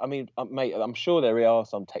 Yeah, I mean, mate, I'm sure there are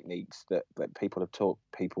some techniques that people have taught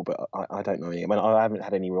people, but I don't know any. I mean, I haven't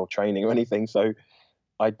had any real training or anything, so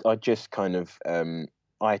I just kind of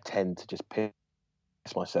I tend to just piss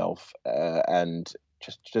myself and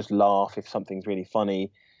just laugh if something's really funny.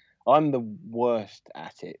 I'm the worst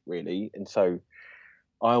at it, really, and so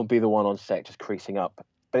I'll be the one on set just creasing up.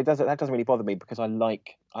 But that doesn't really bother me because I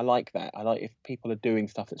like that. I like if people are doing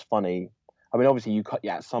stuff that's funny. I mean, obviously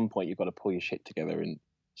at some point you've got to pull your shit together and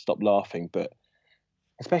stop laughing. But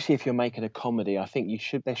especially if you're making a comedy, I think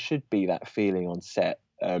there should be that feeling on set.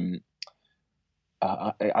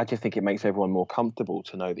 I just think it makes everyone more comfortable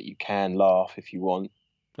to know that you can laugh if you want.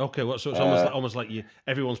 Okay, well, so it's almost like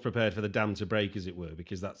everyone's prepared for the dam to break, as it were,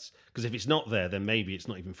 because if it's not there, then maybe it's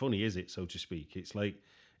not even funny, is it, so to speak? It's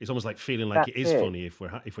almost like feeling like it is funny if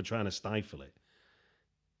we're trying to stifle it.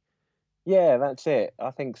 Yeah, that's it.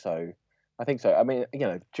 I think so. I mean,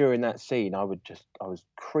 during that scene, I was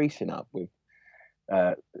creasing up with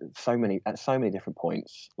so many different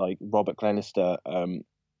points. Like Robert Glenister,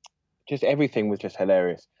 just everything was just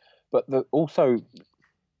hilarious. But also,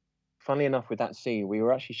 funnily enough, with that scene, we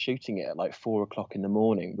were actually shooting it at like 4:00 in the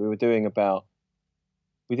morning.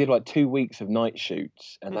 We did like 2 weeks of night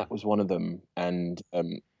shoots, and that was one of them. And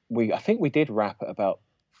I think we did wrap at about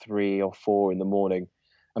 3 or 4 in the morning,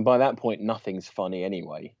 and by that point, nothing's funny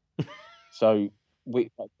anyway. So by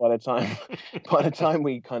the time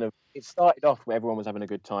we kind of, it started off where everyone was having a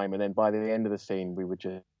good time, and then by the end of the scene, we were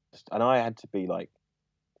just, and I had to be like,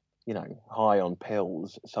 high on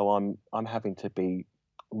pills, so I'm having to be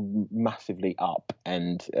massively up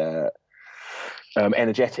and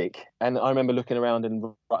energetic. And I remember looking around,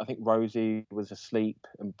 and I think Rosie was asleep,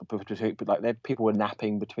 and but like people were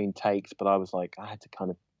napping between takes. But I was like, I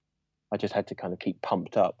just had to kind of keep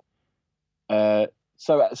pumped up.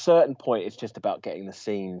 So at a certain point, it's just about getting the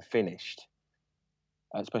scene finished,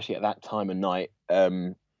 especially at that time of night.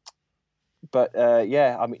 But I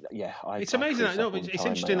mean, it's amazing. It's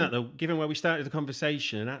interesting that though, given where we started the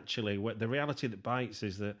conversation, and actually, the reality that bites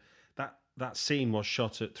is that scene was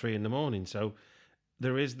shot at 3 a.m. So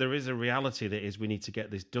there is a reality that is we need to get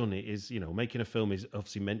this done. It is, making a film is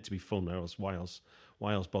obviously meant to be fun, or else why else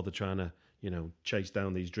bother trying to chase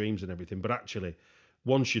down these dreams and everything? But actually,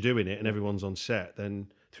 once you're doing it and everyone's on set, then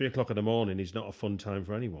 3 o'clock in the morning is not a fun time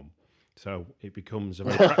for anyone. So it becomes a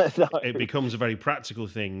very practical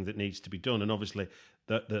thing that needs to be done, and obviously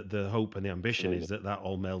the hope and the ambition is that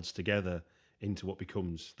all melds together into what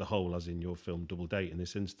becomes the whole, as in your film Double Date in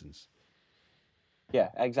this instance. Yeah,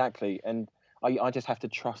 exactly, and I just have to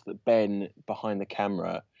trust that Ben behind the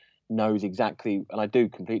camera knows exactly, and I do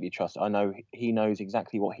completely trust. I know he knows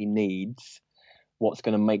exactly what he needs, what's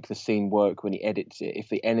going to make the scene work when he edits it. If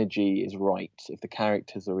the energy is right, if the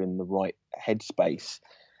characters are in the right headspace.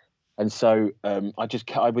 And so I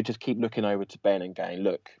would just keep looking over to Ben and going,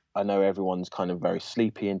 look, I know everyone's kind of very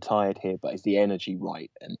sleepy and tired here, but is the energy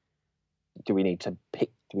right? And do we need to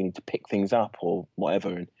pick things up or whatever?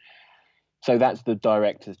 And so that's the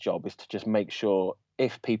director's job, is to just make sure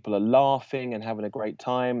if people are laughing and having a great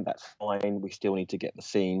time, that's fine. We still need to get the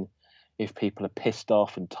scene. If people are pissed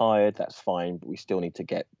off and tired, that's fine, but we still need to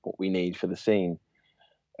get what we need for the scene.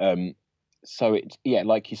 So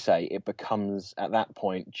like you say, it becomes at that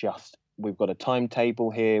point just, we've got a timetable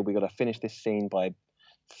here. We've got to finish this scene by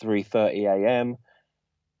 3:30 a.m.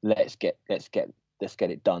 Let's get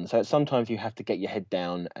it done. So sometimes you have to get your head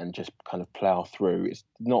down and just kind of plow through. It's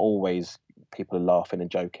not always people are laughing and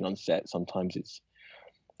joking on set. Sometimes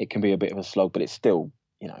it can be a bit of a slog, but it's still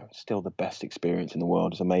still the best experience in the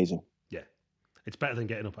world. It's amazing. Yeah, it's better than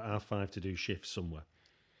getting up at 5:30 to do shifts somewhere.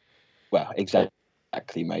 Well,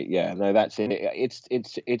 exactly, mate. Yeah, no, that's it.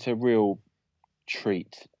 It's a real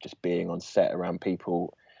treat just being on set around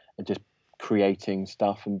people and just creating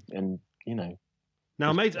stuff and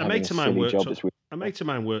Now, a mate of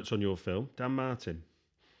mine works on your film, Dan Martin.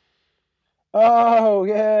 Oh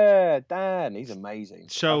yeah, Dan, he's amazing.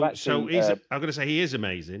 So I'm going to say he is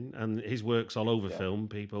amazing, and his work's all over film.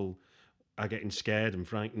 People are getting scared and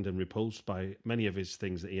frightened and repulsed by many of his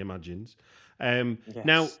things that he imagines. Yes.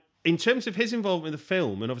 Now, in terms of his involvement in the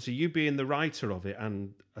film, and obviously you being the writer of it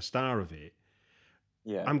and a star of it,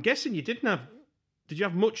 I'm guessing you did you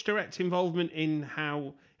have much direct involvement in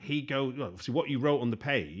how he goes, obviously what you wrote on the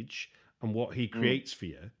page and what he creates for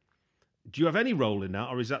you? Do you have any role in that,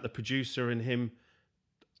 or is that the producer and him,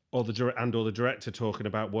 or the director talking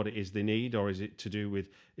about what it is they need, or is it to do with,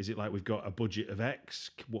 is it like we've got a budget of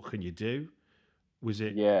X, what can you do? Was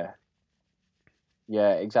it? Yeah,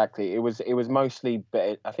 exactly. It was mostly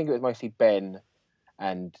Ben. I think it was mostly Ben,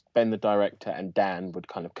 and Ben the director and Dan would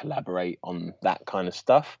kind of collaborate on that kind of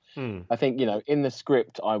stuff. I think in the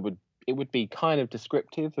script it would be kind of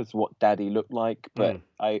descriptive as what Daddy looked like, but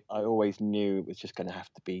I always knew it was just going to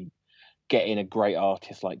have to be getting a great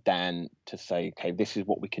artist like Dan to say, okay, this is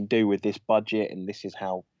what we can do with this budget, and this is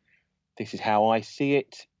how I see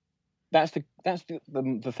it. That's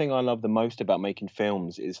the thing I love the most about making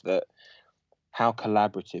films, is that how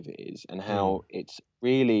collaborative it is, and how it's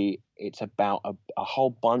about a whole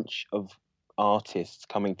bunch of artists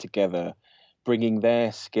coming together, bringing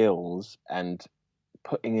their skills and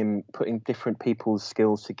putting different people's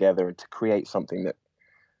skills together to create something that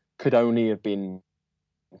could only have been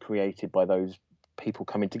created by those people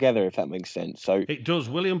coming together, if that makes sense. So it does.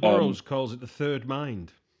 William Burroughs calls it the third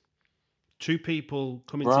mind. Two people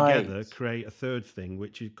coming together create a third thing,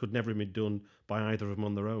 which could never have been done by either of them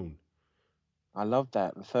on their own. I love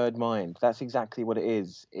that, the third mind. That's exactly what it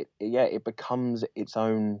is. It becomes its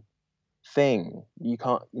own thing. You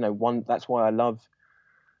can't, that's why I love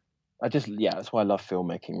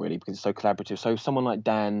filmmaking, really, because it's so collaborative. So someone like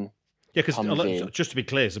Dan. Yeah, because just to be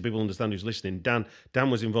clear, so people understand who's listening, Dan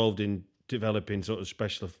was involved in developing sort of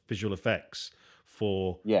special visual effects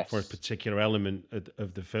for a particular element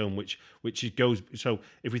of the film, which it goes. So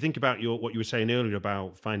if we think about what you were saying earlier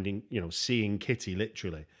about finding, seeing Kitty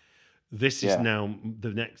literally, this is now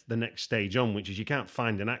the next stage on, which is you can't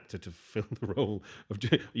find an actor to fill the role of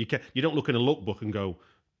you don't look in a lookbook and go,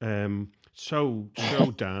 So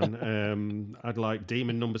Dan, I'd like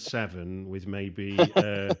demon number 7 with maybe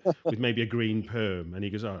a green perm, and he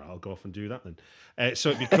goes, "All right, I'll go off and do that then."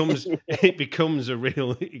 So it becomes a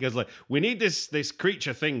real. He goes like, "We need this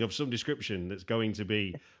creature thing of some description that's going to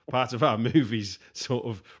be part of our movie's sort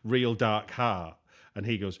of real dark heart." And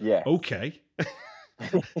he goes, Yeah. "Okay,"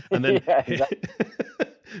 and then. Yeah, exactly.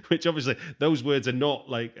 Which obviously those words are not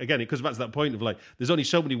like, again, it comes back to that point of like, there's only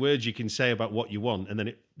so many words you can say about what you want, and then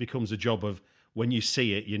it becomes a job of when you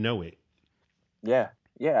see it, you know it. Yeah,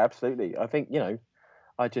 absolutely. I think,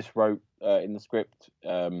 I just wrote in the script,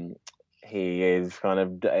 he is kind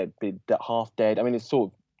of half dead. I mean, it's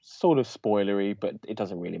sort of spoilery, but it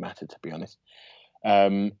doesn't really matter, to be honest.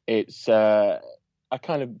 It's I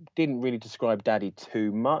kind of didn't really describe Daddy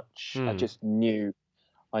too much. I just knew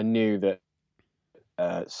that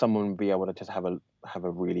someone would be able to just have a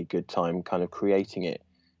really good time kind of creating it.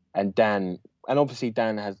 And obviously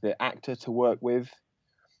Dan has the actor to work with,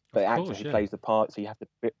 the actor who plays the part, so you have to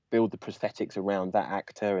build the prosthetics around that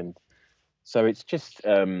actor. And so it's just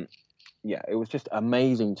it was just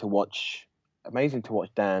amazing to watch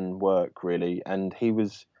Dan work, really. And he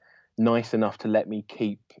was nice enough to let me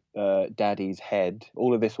keep Daddy's head.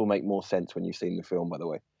 All of this will make more sense when you've seen the film, by the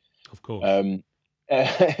way. Of course.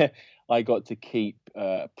 I got to keep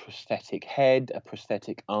a prosthetic head, a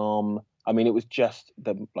prosthetic arm. I mean, it was just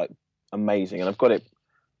amazing, and I've got it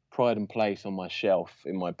pride and place on my shelf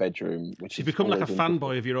in my bedroom. Which you've become like a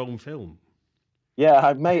fanboy of your own film. Yeah, I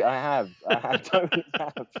have. I totally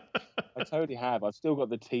have. I totally have. I've still got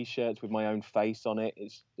the T-shirts with my own face on it.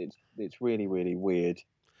 It's really, really weird.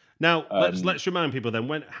 Now let's remind people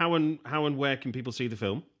then how and where can people see the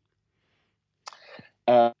film?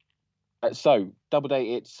 So, Double Date,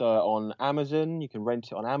 it's on Amazon. You can rent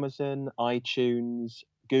it on Amazon, iTunes,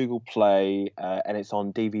 Google Play, and it's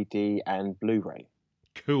on DVD and Blu-ray.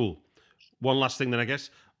 Cool. One last thing then, I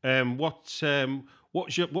guess. What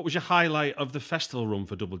was your highlight of the festival run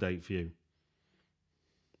for Double Date for you?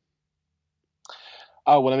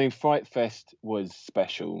 Oh, well, I mean, Fright Fest was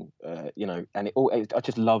special, and I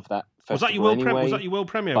just love that festival. Was that your world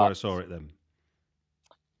premiere where I saw it then?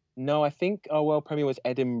 No, I think our world premiere was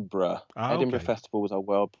Edinburgh. Edinburgh Festival was our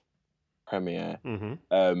world premiere.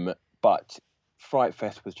 Mm-hmm. But Fright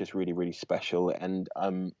Fest was just really, really special, and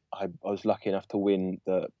I was lucky enough to win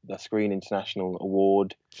the Screen International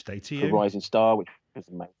Award for Rising Star, which was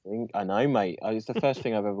amazing. I know, mate. It's the first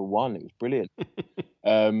thing I've ever won. It was brilliant.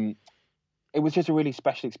 It was just a really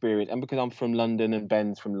special experience, and because I'm from London and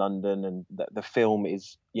Ben's from London, and the film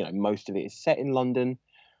is, most of it is set in London.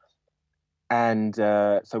 And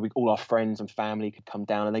so all our friends and family could come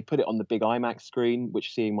down, and they put it on the big IMAX screen,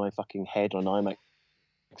 which seeing my fucking head on an IMAX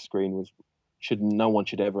screen no one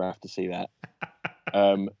should ever have to see that.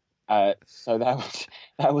 So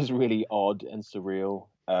that was really odd and surreal.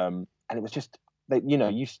 And it was just, you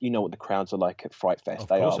know what the crowds are like at Fright Fest.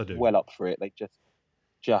 They are well up for it. They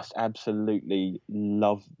just absolutely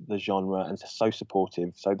love the genre and are so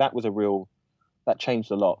supportive. So that was that changed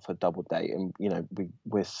a lot for Double Date, and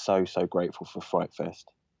we're so grateful for Fright Fest.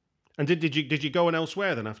 And did you go on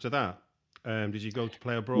elsewhere then after that? Did you go to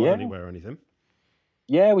play abroad anywhere or anything?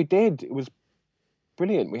 Yeah, we did. It was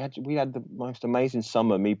brilliant. We had the most amazing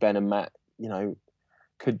summer. Me, Ben, and Matt.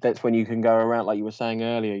 That's when you can go around, like you were saying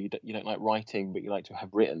earlier. You don't like writing, but you like to have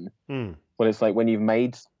written. Well, it's like when you've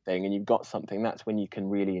made something and you've got something. That's when you can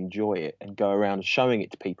really enjoy it and go around showing it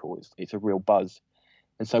to people. It's a real buzz.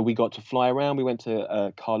 And so we got to fly around. We went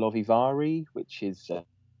to Karlovy Vary, which is,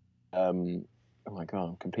 oh my God,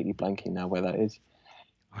 I'm completely blanking now where that is.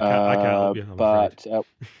 I can't help you, but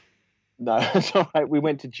no, it's all right. We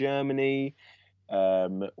went to Germany.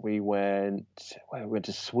 We went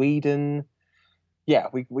to Sweden. Yeah,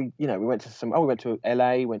 we went to we went to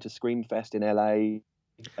LA. Went to Screamfest in LA.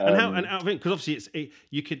 And I think because obviously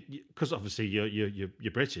because obviously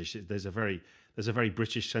you're British. There's a very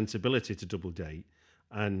British sensibility to Double Date.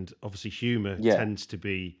 And obviously, humour tends to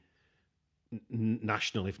be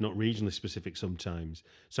national, if not regionally specific, sometimes.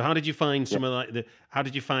 So, how did you find how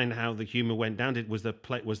did you find how the humour went down? Was the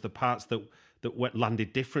parts that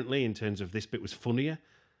landed differently in terms of this bit was funnier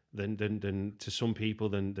than to some people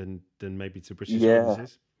than maybe to British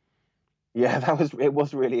audiences? Yeah, it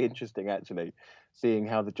was really interesting actually, seeing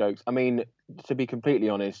how the jokes. I mean, to be completely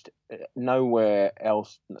honest, nowhere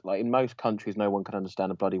else, like in most countries, no one can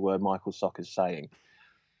understand a bloody word Michael Socker's saying.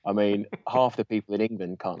 I mean, half the people in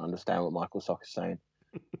England can't understand what Michael Socker's saying.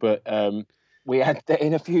 But we had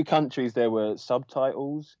in a few countries there were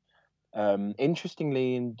subtitles.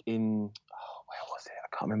 Interestingly, in where was it? I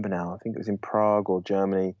can't remember now. I think it was in Prague or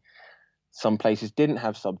Germany. Some places didn't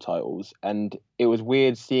have subtitles, and it was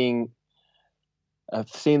weird seeing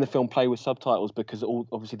seeing the film play with subtitles, because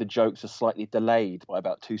obviously the jokes are slightly delayed by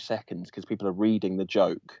about 2 seconds because people are reading the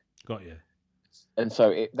joke. Got you. And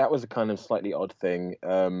so that was a kind of slightly odd thing.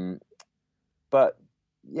 But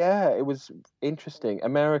yeah, it was interesting.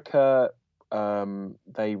 America,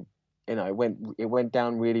 it went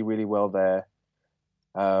down really, really well there.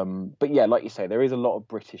 But yeah, like you say, there is a lot of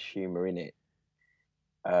British humour in it.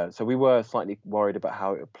 So we were slightly worried about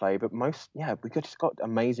how it would play, but we just got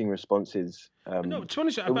amazing responses. No, to be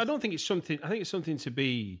honest, I don't think it's something. I think it's something to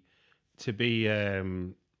be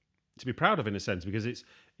proud of in a sense, because it's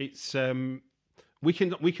we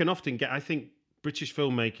can often get. I think British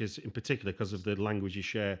filmmakers in particular, because of the language you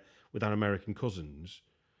share with our American cousins,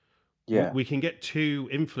 we can get too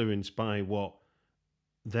influenced by what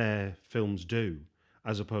their films do,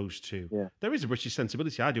 as opposed to there is a British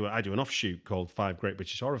sensibility. I do an offshoot called 5 Great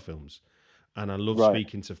British Horror Films, and I love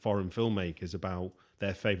speaking to foreign filmmakers about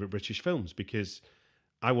their favourite British films, because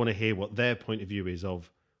I want to hear what their point of view is of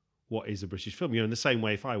what is a British film. In the same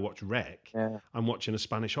way, if I watch Wreck, I'm watching a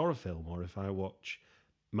Spanish horror film, or if I watch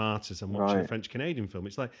Martyrs, I'm watching a French-Canadian film.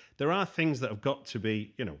 It's like there are things that have got to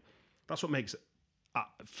be, that's what makes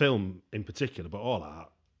film in particular, but all art,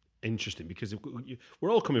 interesting, because we're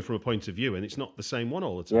all coming from a point of view and it's not the same one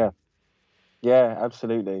all the time. Yeah,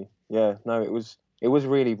 absolutely. Yeah, no, it was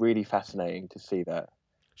really, really fascinating to see that.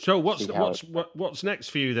 So what's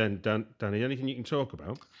next for you then, Danny? Anything you can talk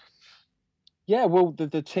about? Yeah, well,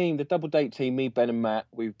 the team, the Double Date team, me, Ben and Matt,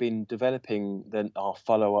 we've been developing our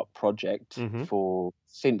follow-up project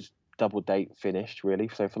since Double Date finished, really.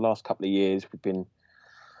 So for the last couple of years,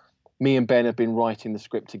 me and Ben have been writing the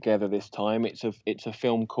script together this time. It's a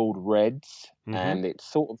film called Reds, and it's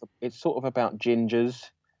sort of about gingers,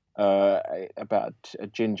 about a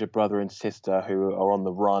ginger brother and sister who are on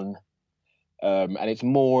the run. And it's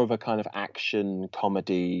more of a kind of action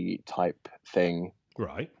comedy type thing.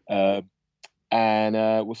 Right. So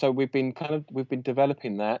we've been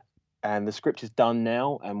developing that, and the script is done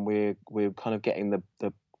now, and we're kind of getting the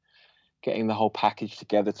whole package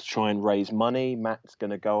together to try and raise money. Matt's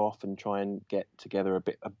going to go off and try and get together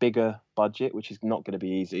a bigger budget, which is not going to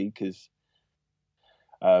be easy because,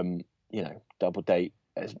 Double Date,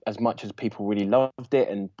 as much as people really loved it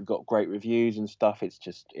and got great reviews and stuff, it's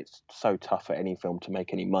so tough for any film to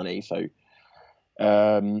make any money. So,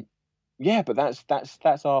 but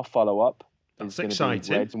that's our follow up. That's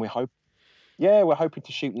exciting. Reds, and we're hoping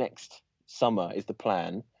to shoot next summer is the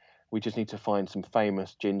plan. We just need to find some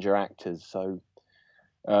famous ginger actors. So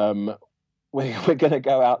we're going to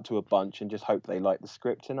go out to a bunch and just hope they like the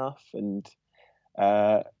script enough. And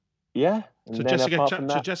And so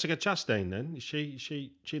Jessica Chastain then, is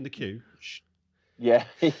she in the queue? Yeah,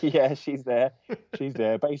 she's there. She's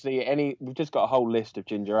there. Basically, we've just got a whole list of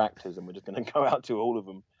ginger actors, and we're just going to go out to all of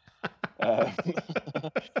them.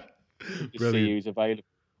 Brilliant. See who's available.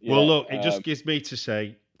 Yeah, well, look, it just gives me to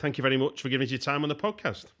say thank you very much for giving us your time on the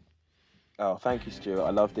podcast. Oh, thank you, Stuart. I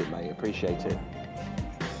loved it, mate. Appreciate it.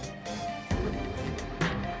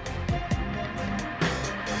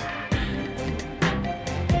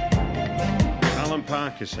 Alan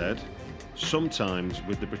Parker said, sometimes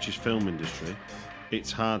with the British film industry,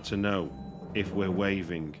 it's hard to know if we're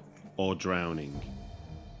waving or drowning.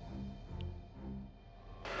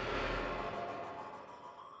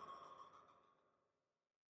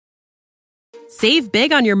 Save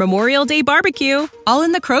big on your Memorial Day barbecue, all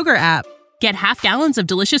in the Kroger app. Get half gallons of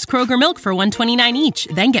delicious Kroger milk for $1.29 each.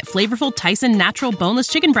 Then get flavorful Tyson natural boneless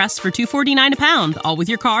chicken breasts for $2.49 a pound, all with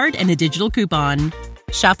your card and a digital coupon.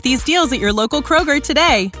 Shop these deals at your local Kroger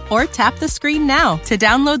today, or tap the screen now to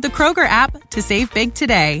download the Kroger app to save big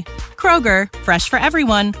today. Kroger, fresh for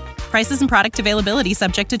everyone. Prices and product availability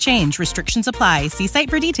subject to change. Restrictions apply. See site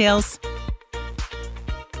for details.